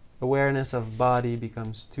becomes, awareness of body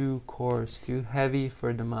becomes too coarse, too heavy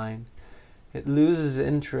for the mind. It loses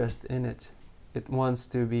interest in it. It wants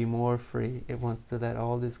to be more free. It wants to let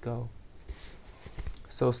all this go.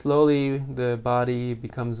 So slowly the body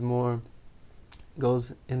becomes more,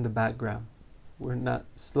 goes in the background. We're not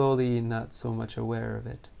so much aware of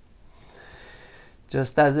it.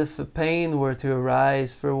 Just as if a pain were to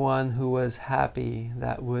arise for one who was happy,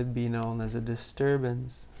 that would be known as a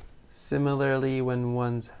disturbance. Similarly, when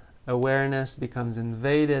one's awareness becomes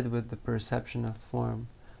invaded with the perception of form,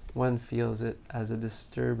 one feels it as a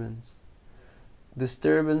disturbance.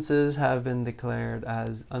 Disturbances have been declared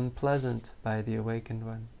as unpleasant by the Awakened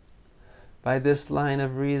One. By this line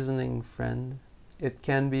of reasoning, friend, it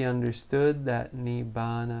can be understood that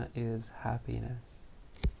Nibbāna is happiness.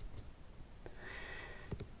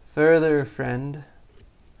 Further, friend,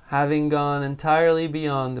 having gone entirely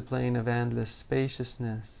beyond the plane of endless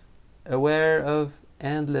spaciousness, aware of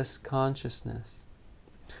endless consciousness,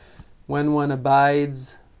 when one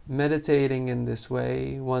abides meditating in this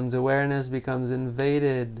way, one's awareness becomes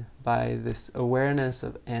invaded by this awareness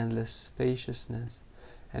of endless spaciousness,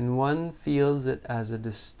 and one feels it as a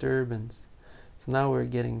disturbance. So now we're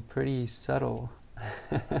getting pretty subtle.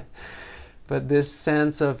 But this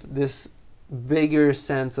sense of, this bigger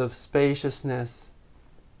sense of spaciousness,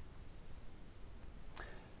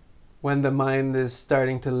 when the mind is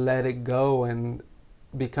starting to let it go and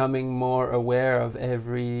becoming more aware of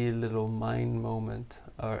every little mind moment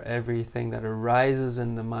or everything that arises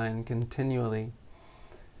in the mind continually,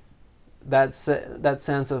 that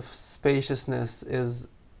sense of spaciousness is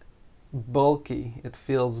bulky. It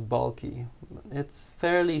feels bulky. It's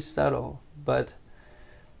fairly subtle, but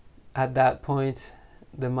at that point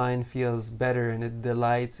the mind feels better and it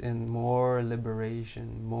delights in more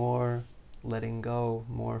liberation, more letting go,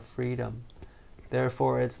 more freedom.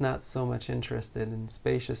 Therefore, it's not so much interested in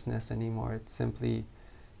spaciousness anymore. It simply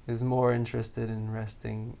is more interested in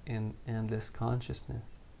resting in endless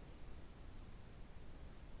consciousness.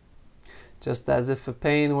 Just as if a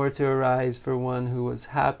pain were to arise for one who was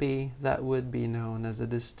happy, that would be known as a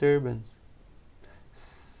disturbance.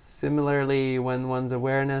 Similarly, when one's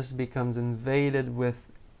awareness becomes invaded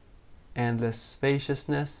with endless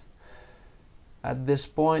spaciousness, at this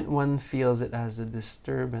point one feels it as a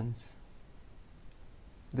disturbance.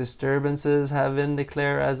 Disturbances have been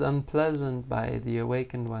declared as unpleasant by the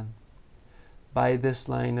awakened one. By this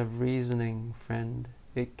line of reasoning, friend,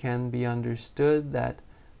 it can be understood that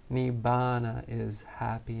Nibbāna is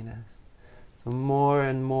happiness. So more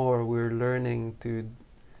and more we're learning to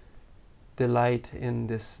delight in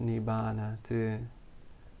this Nibbāna,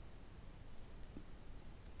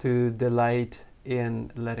 to delight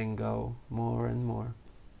in letting go more and more.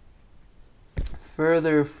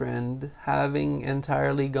 Further, friend, having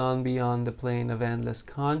entirely gone beyond the plane of endless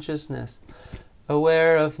consciousness,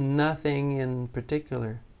 aware of nothing in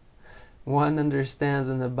particular, one understands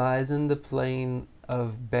and abides in the plane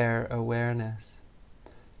of bare awareness.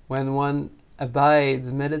 When one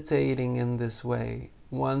abides meditating in this way,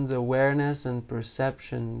 one's awareness and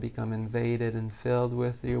perception become invaded and filled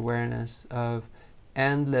with the awareness of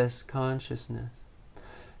endless consciousness,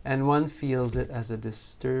 and one feels it as a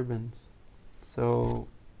disturbance. So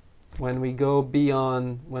when we go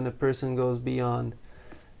beyond, when a person goes beyond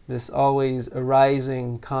this always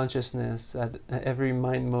arising consciousness at every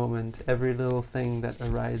mind moment, every little thing that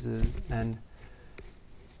arises, and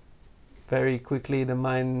very quickly the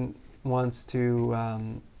mind wants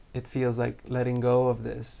to, it feels like letting go of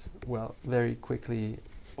this, well, very quickly,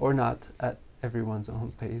 or not at everyone's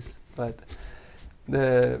own pace, but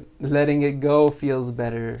the letting it go feels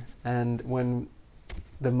better. And when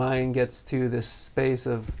the mind gets to this space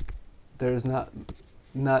of there's not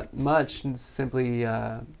much, it's simply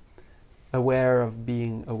aware of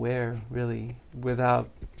being aware, really, without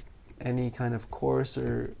any kind of course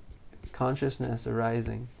or consciousness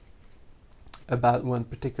arising about one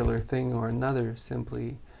particular thing or another,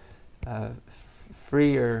 simply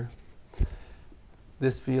freer,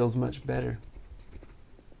 this feels much better.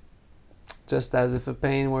 Just as if a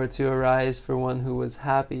pain were to arise for one who was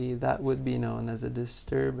happy, that would be known as a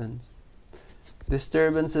disturbance.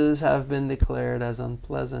 Disturbances have been declared as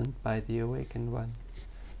unpleasant by the awakened one.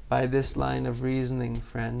 By this line of reasoning,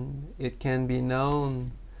 friend, it can be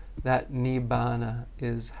known that Nibbāna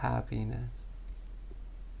is happiness.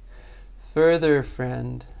 Further,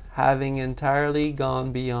 friend, having entirely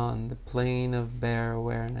gone beyond the plane of bare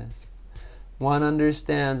awareness, one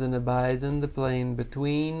understands and abides in the plane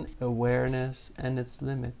between awareness and its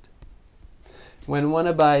limit. When one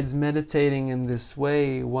abides meditating in this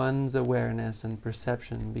way, one's awareness and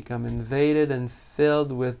perception become invaded and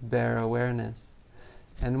filled with bare awareness,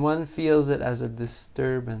 and one feels it as a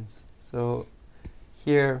disturbance. So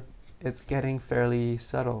here it's getting fairly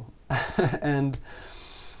subtle. And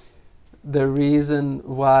the reason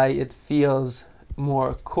why it feels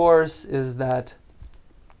more coarse is that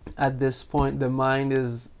at this point the mind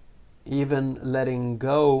is even letting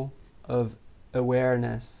go of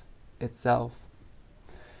awareness itself.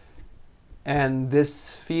 And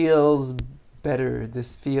this feels better,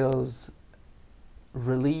 this feels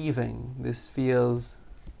relieving, this feels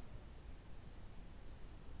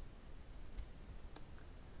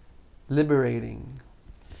liberating,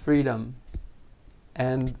 freedom.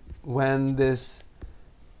 And when this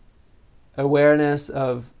awareness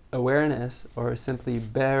of awareness, or simply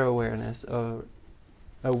bare awareness, or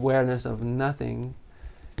awareness of nothing,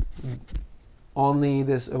 only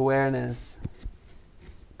this awareness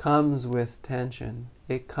comes with tension.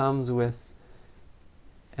 It comes with,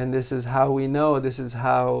 and this is how we know, this is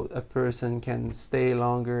how a person can stay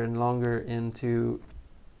longer and longer into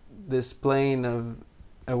this plane of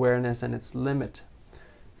awareness and its limit.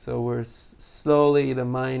 So we're slowly, the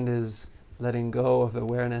mind is letting go of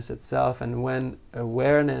awareness itself, and when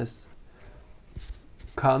awareness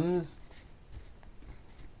comes,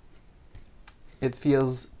 it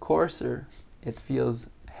feels coarser, it feels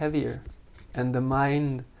heavier, and the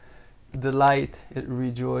mind delight, it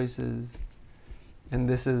rejoices. And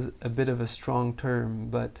this is a bit of a strong term,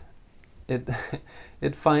 but it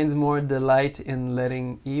it finds more delight in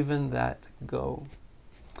letting even that go.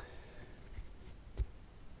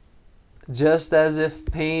 Just as if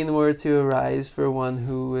pain were to arise for one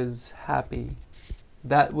who is happy,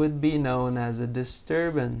 that would be known as a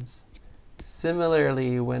disturbance.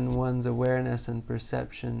 Similarly, when one's awareness and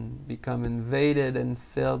perception become invaded and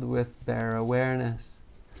filled with bare awareness,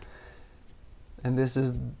 and this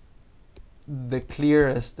is the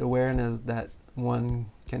clearest awareness that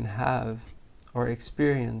one can have or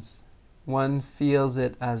experience, one feels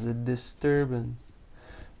it as a disturbance.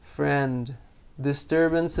 Friend,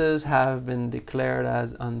 disturbances have been declared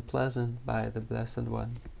as unpleasant by the Blessed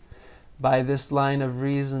One. By this line of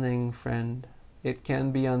reasoning, friend, it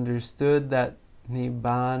can be understood that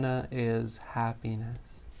Nibbāna is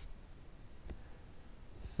happiness.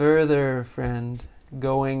 Further, friend,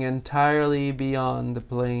 going entirely beyond the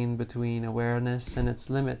plane between awareness and its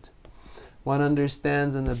limit, one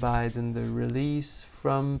understands and abides in the release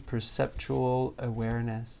from perceptual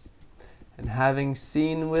awareness. And having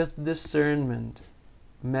seen with discernment,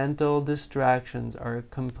 mental distractions are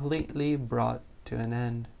completely brought to an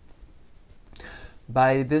end.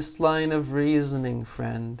 By this line of reasoning,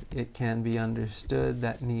 friend, it can be understood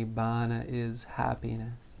that Nibbāna is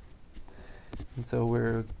happiness. And so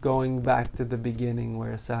we're going back to the beginning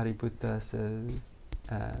where Sariputta says,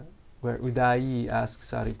 where Udayi asks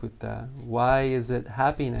Sariputta, why is it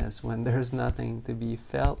happiness when there's nothing to be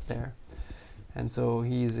felt there? And so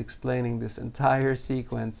he's explaining this entire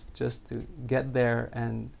sequence just to get there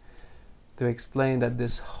and to explain that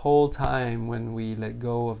this whole time when we let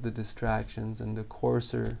go of the distractions and the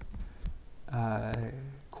coarser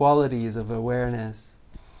qualities of awareness,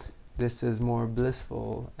 this is more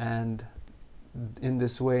blissful, and in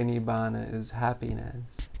this way Nibbāna is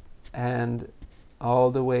happiness. And all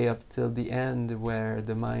the way up till the end where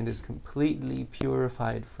the mind is completely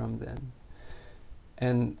purified from them.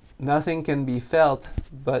 And nothing can be felt,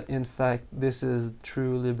 but in fact this is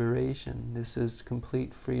true liberation. This is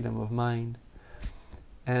complete freedom of mind.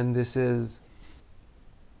 And this is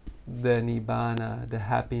the Nibbāna, the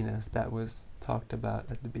happiness that was talked about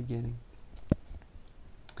at the beginning.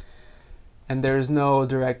 And there is no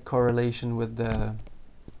direct correlation with the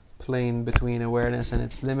plane between awareness and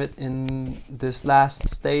its limit in this last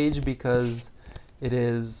stage, because it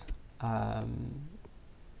is a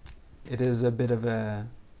bit of an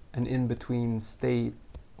in-between state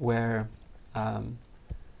where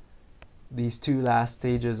these two last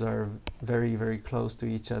stages are very, very close to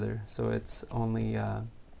each other. So it's only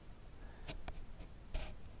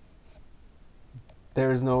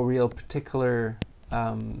there is no real particular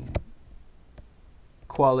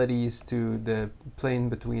qualities to the plane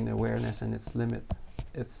between awareness and its limit.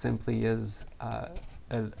 It simply is a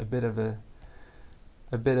bit of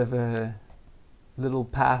a little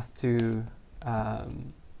path to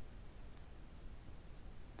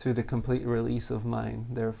the complete release of mind.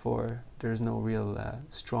 Therefore, there's no real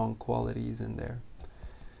strong qualities in there.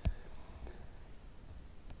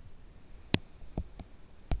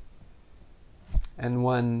 And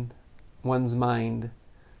one's mind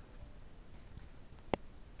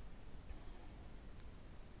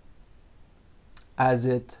as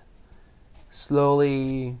it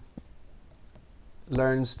slowly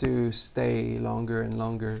learns to stay longer and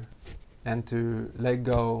longer and to let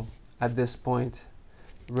go. At this point,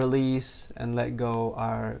 release and let go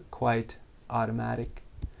are quite automatic.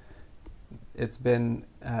 It's been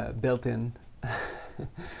built in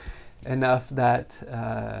enough that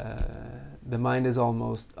the mind is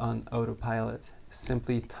almost on autopilot.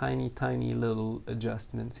 Simply tiny, tiny little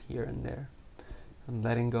adjustments here and there. And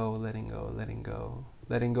letting go, letting go, letting go.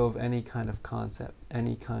 Letting go of any kind of concept,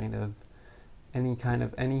 any kind of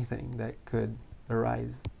anything that could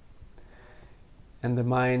arise. And the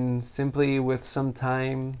mind simply, with some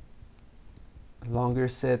time, longer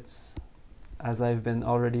sits, as I've been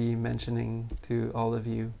already mentioning to all of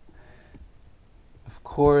you. Of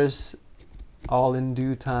course, all in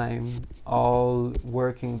due time, all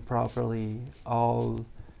working properly, all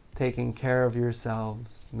taking care of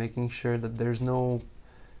yourselves, making sure that there's no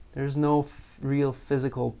real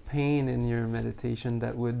physical pain in your meditation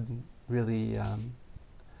that would really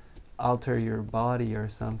alter your body or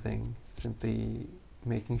something. Simply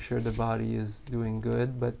making sure the body is doing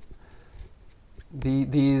good, but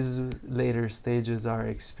these later stages are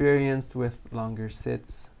experienced with longer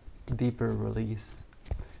sits, deeper release.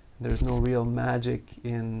 There's no real magic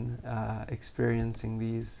in experiencing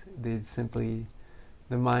these.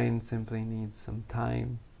 The mind simply needs some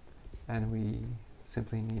time, and we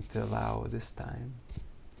simply need to allow this time.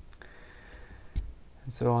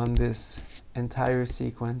 And so on this entire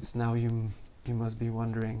sequence, now you must be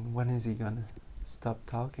wondering, when is he gonna stop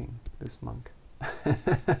talking, this monk?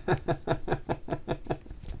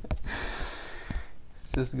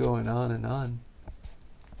 It's just going on and on.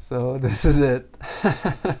 So this is it.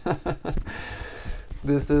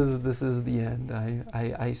 This is the end.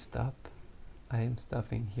 I stop. I am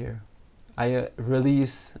stopping here. I'm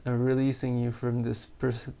releasing you from this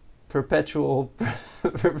perpetual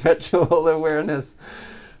awareness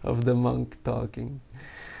of the monk talking.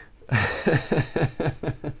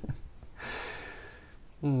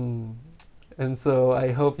 And so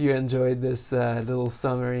I hope you enjoyed this little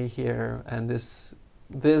summary here, and this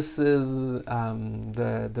is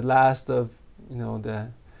the last of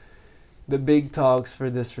the big talks for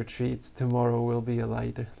this retreat. Tomorrow will be a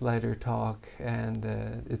lighter talk, and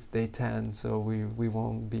it's day 10, so we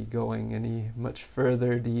won't be going any much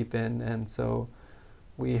further deep in. And so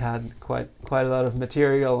we had quite a lot of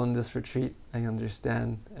material on this retreat, I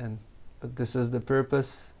understand, but this is the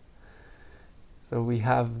purpose. So we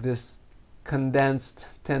have this condensed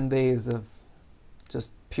 10 days of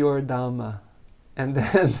just pure Dhamma, and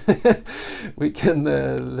then we can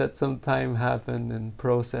let some time happen and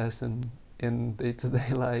process in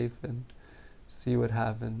day-to-day life and see what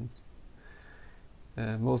happens.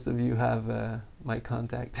 Most of you have my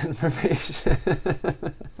contact information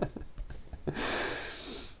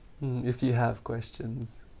if you have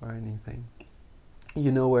questions or anything.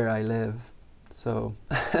 You know where I live, so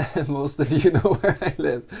most of you know where I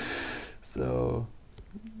live, so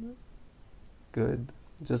good.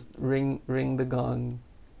 Just ring the gong,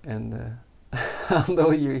 and I'll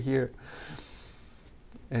know you're here.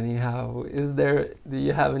 Anyhow, do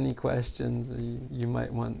you have any questions? Or you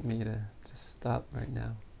might want me to just stop right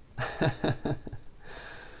now.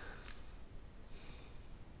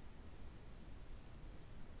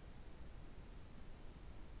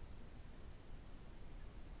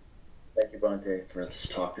 Thank you, Bhante, for this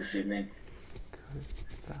talk this evening.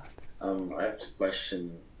 I have a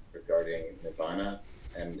question regarding Nibbāna,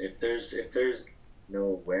 and if there's no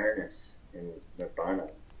awareness in Nibbāna,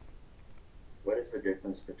 what is the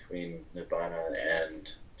difference between Nibbāna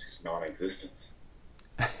and just non-existence?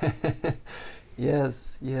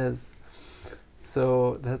 Yes.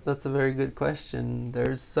 So that's a very good question.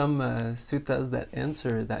 There's some suttas that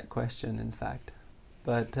answer that question, in fact,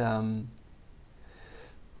 but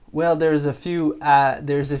well, there's a few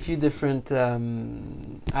different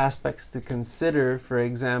aspects to consider. For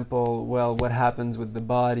example, what happens with the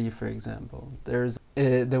body? For example, there's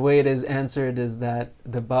the way it is answered is that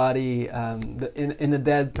the body, in a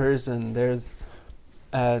dead person, there's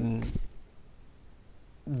the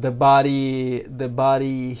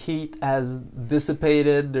body heat has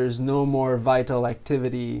dissipated. There's no more vital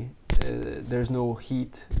activity. There's no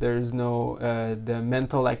heat. There's no the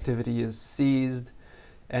mental activity is ceased.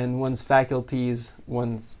 And one's faculties,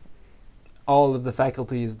 all of the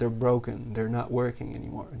faculties, they're broken. They're not working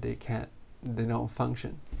anymore. They don't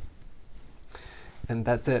function. And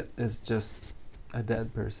that's it. It's just a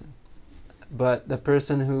dead person. But the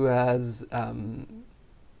person who has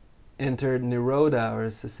entered Nirodha, or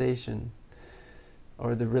cessation,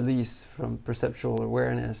 or the release from perceptual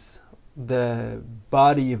awareness, the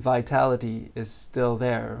body vitality is still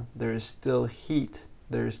there. There is still heat.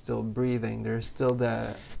 There's still breathing, there's still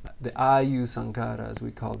the ayu sankara, as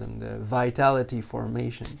we call them, the vitality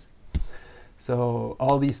formations. So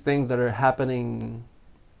all these things that are happening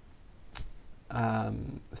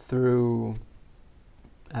through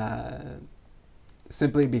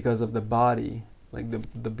simply because of the body, like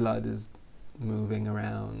the blood is moving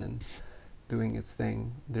around and doing its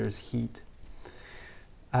thing, there's heat.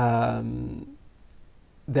 There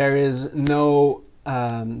is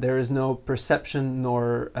no perception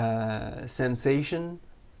nor sensation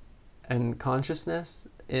and consciousness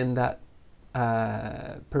in that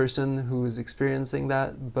person who is experiencing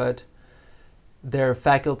that, but their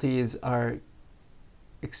faculties are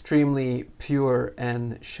extremely pure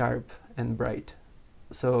and sharp and bright.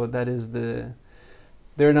 So that is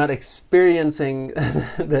they're not experiencing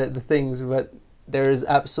the things, but there is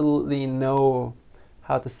absolutely no,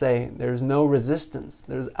 there's no resistance.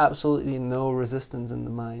 There's absolutely no resistance in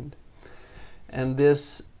the mind. And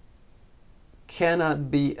this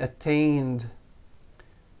cannot be attained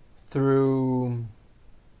through,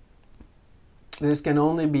 this can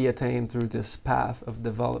only be attained through this path of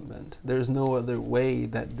development. There's no other way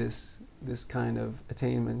that this kind of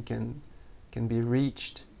attainment can be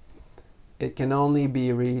reached. It can only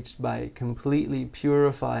be reached by completely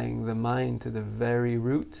purifying the mind to the very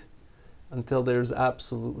root, until there's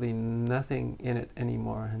absolutely nothing in it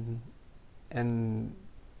anymore, and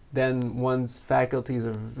then one's faculties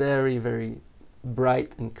are very, very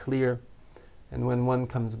bright and clear, and when one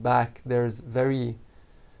comes back, there's very,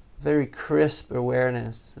 very crisp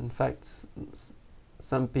awareness. In fact,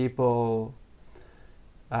 some people,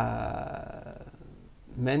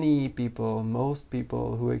 many people, most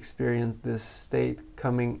people who experience this state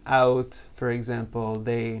coming out, for example,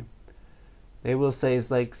 they will say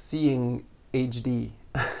it's like seeing HD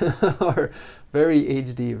or very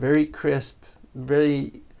HD, very crisp,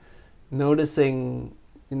 very noticing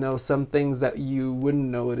you know, some things that you wouldn't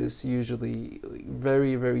notice usually,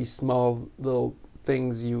 very, very small little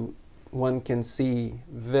things one can see,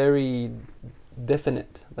 very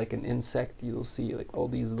definite, like an insect, you'll see like all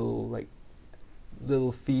these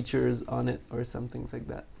little features on it or some things like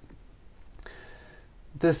that.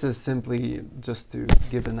 This is simply just to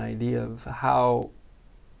give an idea of how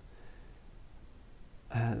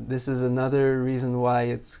this is another reason why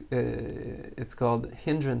it's called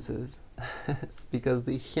hindrances. It's because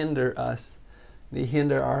they hinder us. They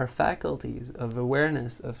hinder our faculties of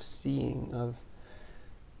awareness, of seeing, of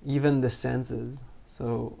even the senses.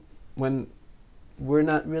 So when we're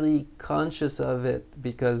not really conscious of it,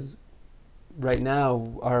 because right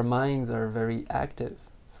now our minds are very active,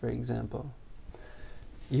 for example,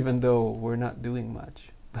 even though we're not doing much.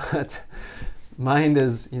 But mind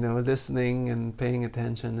is, you know, listening and paying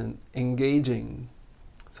attention and engaging.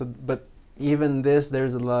 So, but even this,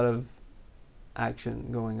 there's a lot of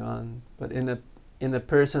action going on. But in a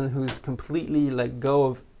person who's completely let go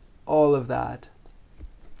of all of that,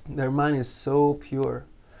 their mind is so pure.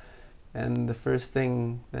 And the first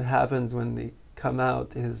thing that happens when they come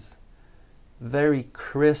out is very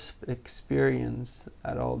crisp experience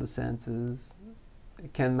at all the senses.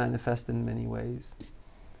 It can manifest in many ways.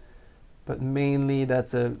 But mainly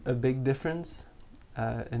that's a big difference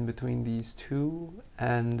in between these two.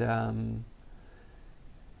 And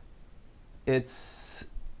it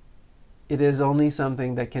is only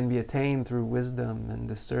something that can be attained through wisdom and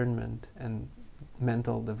discernment and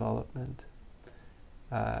mental development.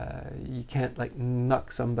 You can't like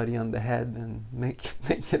knock somebody on the head and make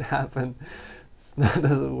it happen. It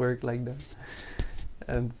doesn't work like that.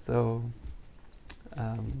 And so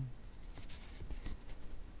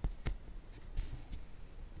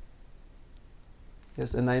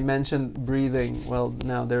yes, and I mentioned breathing. Well,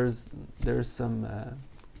 now there's some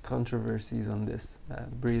controversies on this,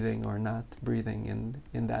 breathing or not breathing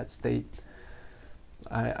in that state.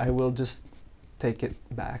 I will just take it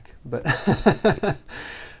back, but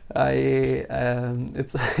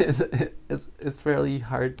it's fairly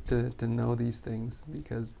hard to know these things,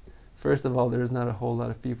 because first of all, there's not a whole lot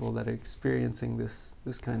of people that are experiencing this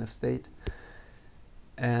kind of state,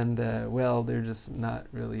 and well, they're just not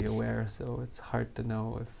really aware, so it's hard to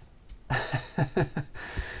know if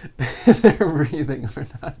they're breathing or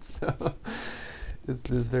not. So it's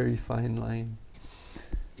this very fine line.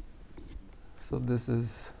 So this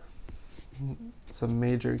is some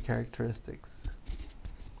major characteristics.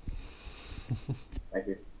 Thank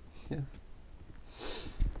you. Yes.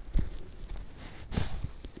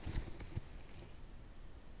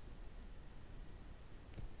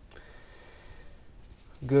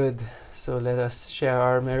 Good. So let us share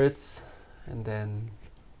our merits, and then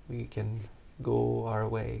we can go our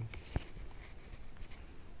way.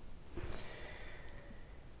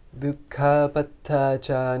 Dukkha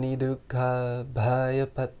pattacani dukkha, bhaya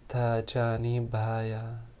pattacani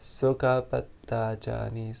bhaya, sukha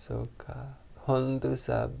pattacani sukha, hontu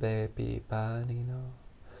sabbe pipanino,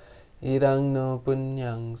 irang no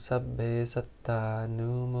punyang sabbe satta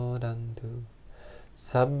numodantu,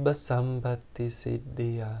 sabba sampatti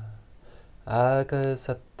siddhya, aka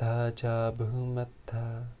satta ca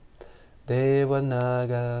bhumatta,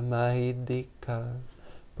 devanaga mahidika,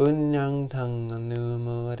 punyang tang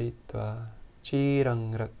anumoritva,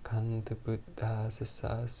 chirang rakhantu buddha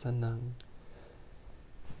sasanang.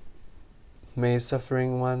 May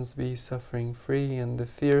suffering ones be suffering free, and the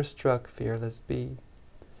fear-struck fearless be.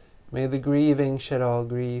 May the grieving shed all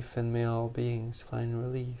grief, and may all beings find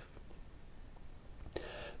relief.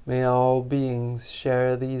 May all beings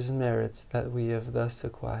share these merits that we have thus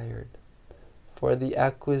acquired, for the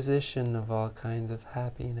acquisition of all kinds of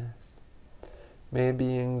happiness. May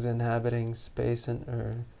beings inhabiting space and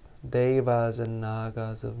earth, devas and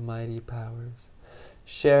nagas of mighty powers,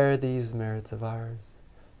 share these merits of ours.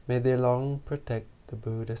 May they long protect the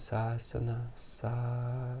Buddha Sasana.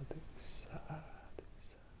 Sadhu, sadhu.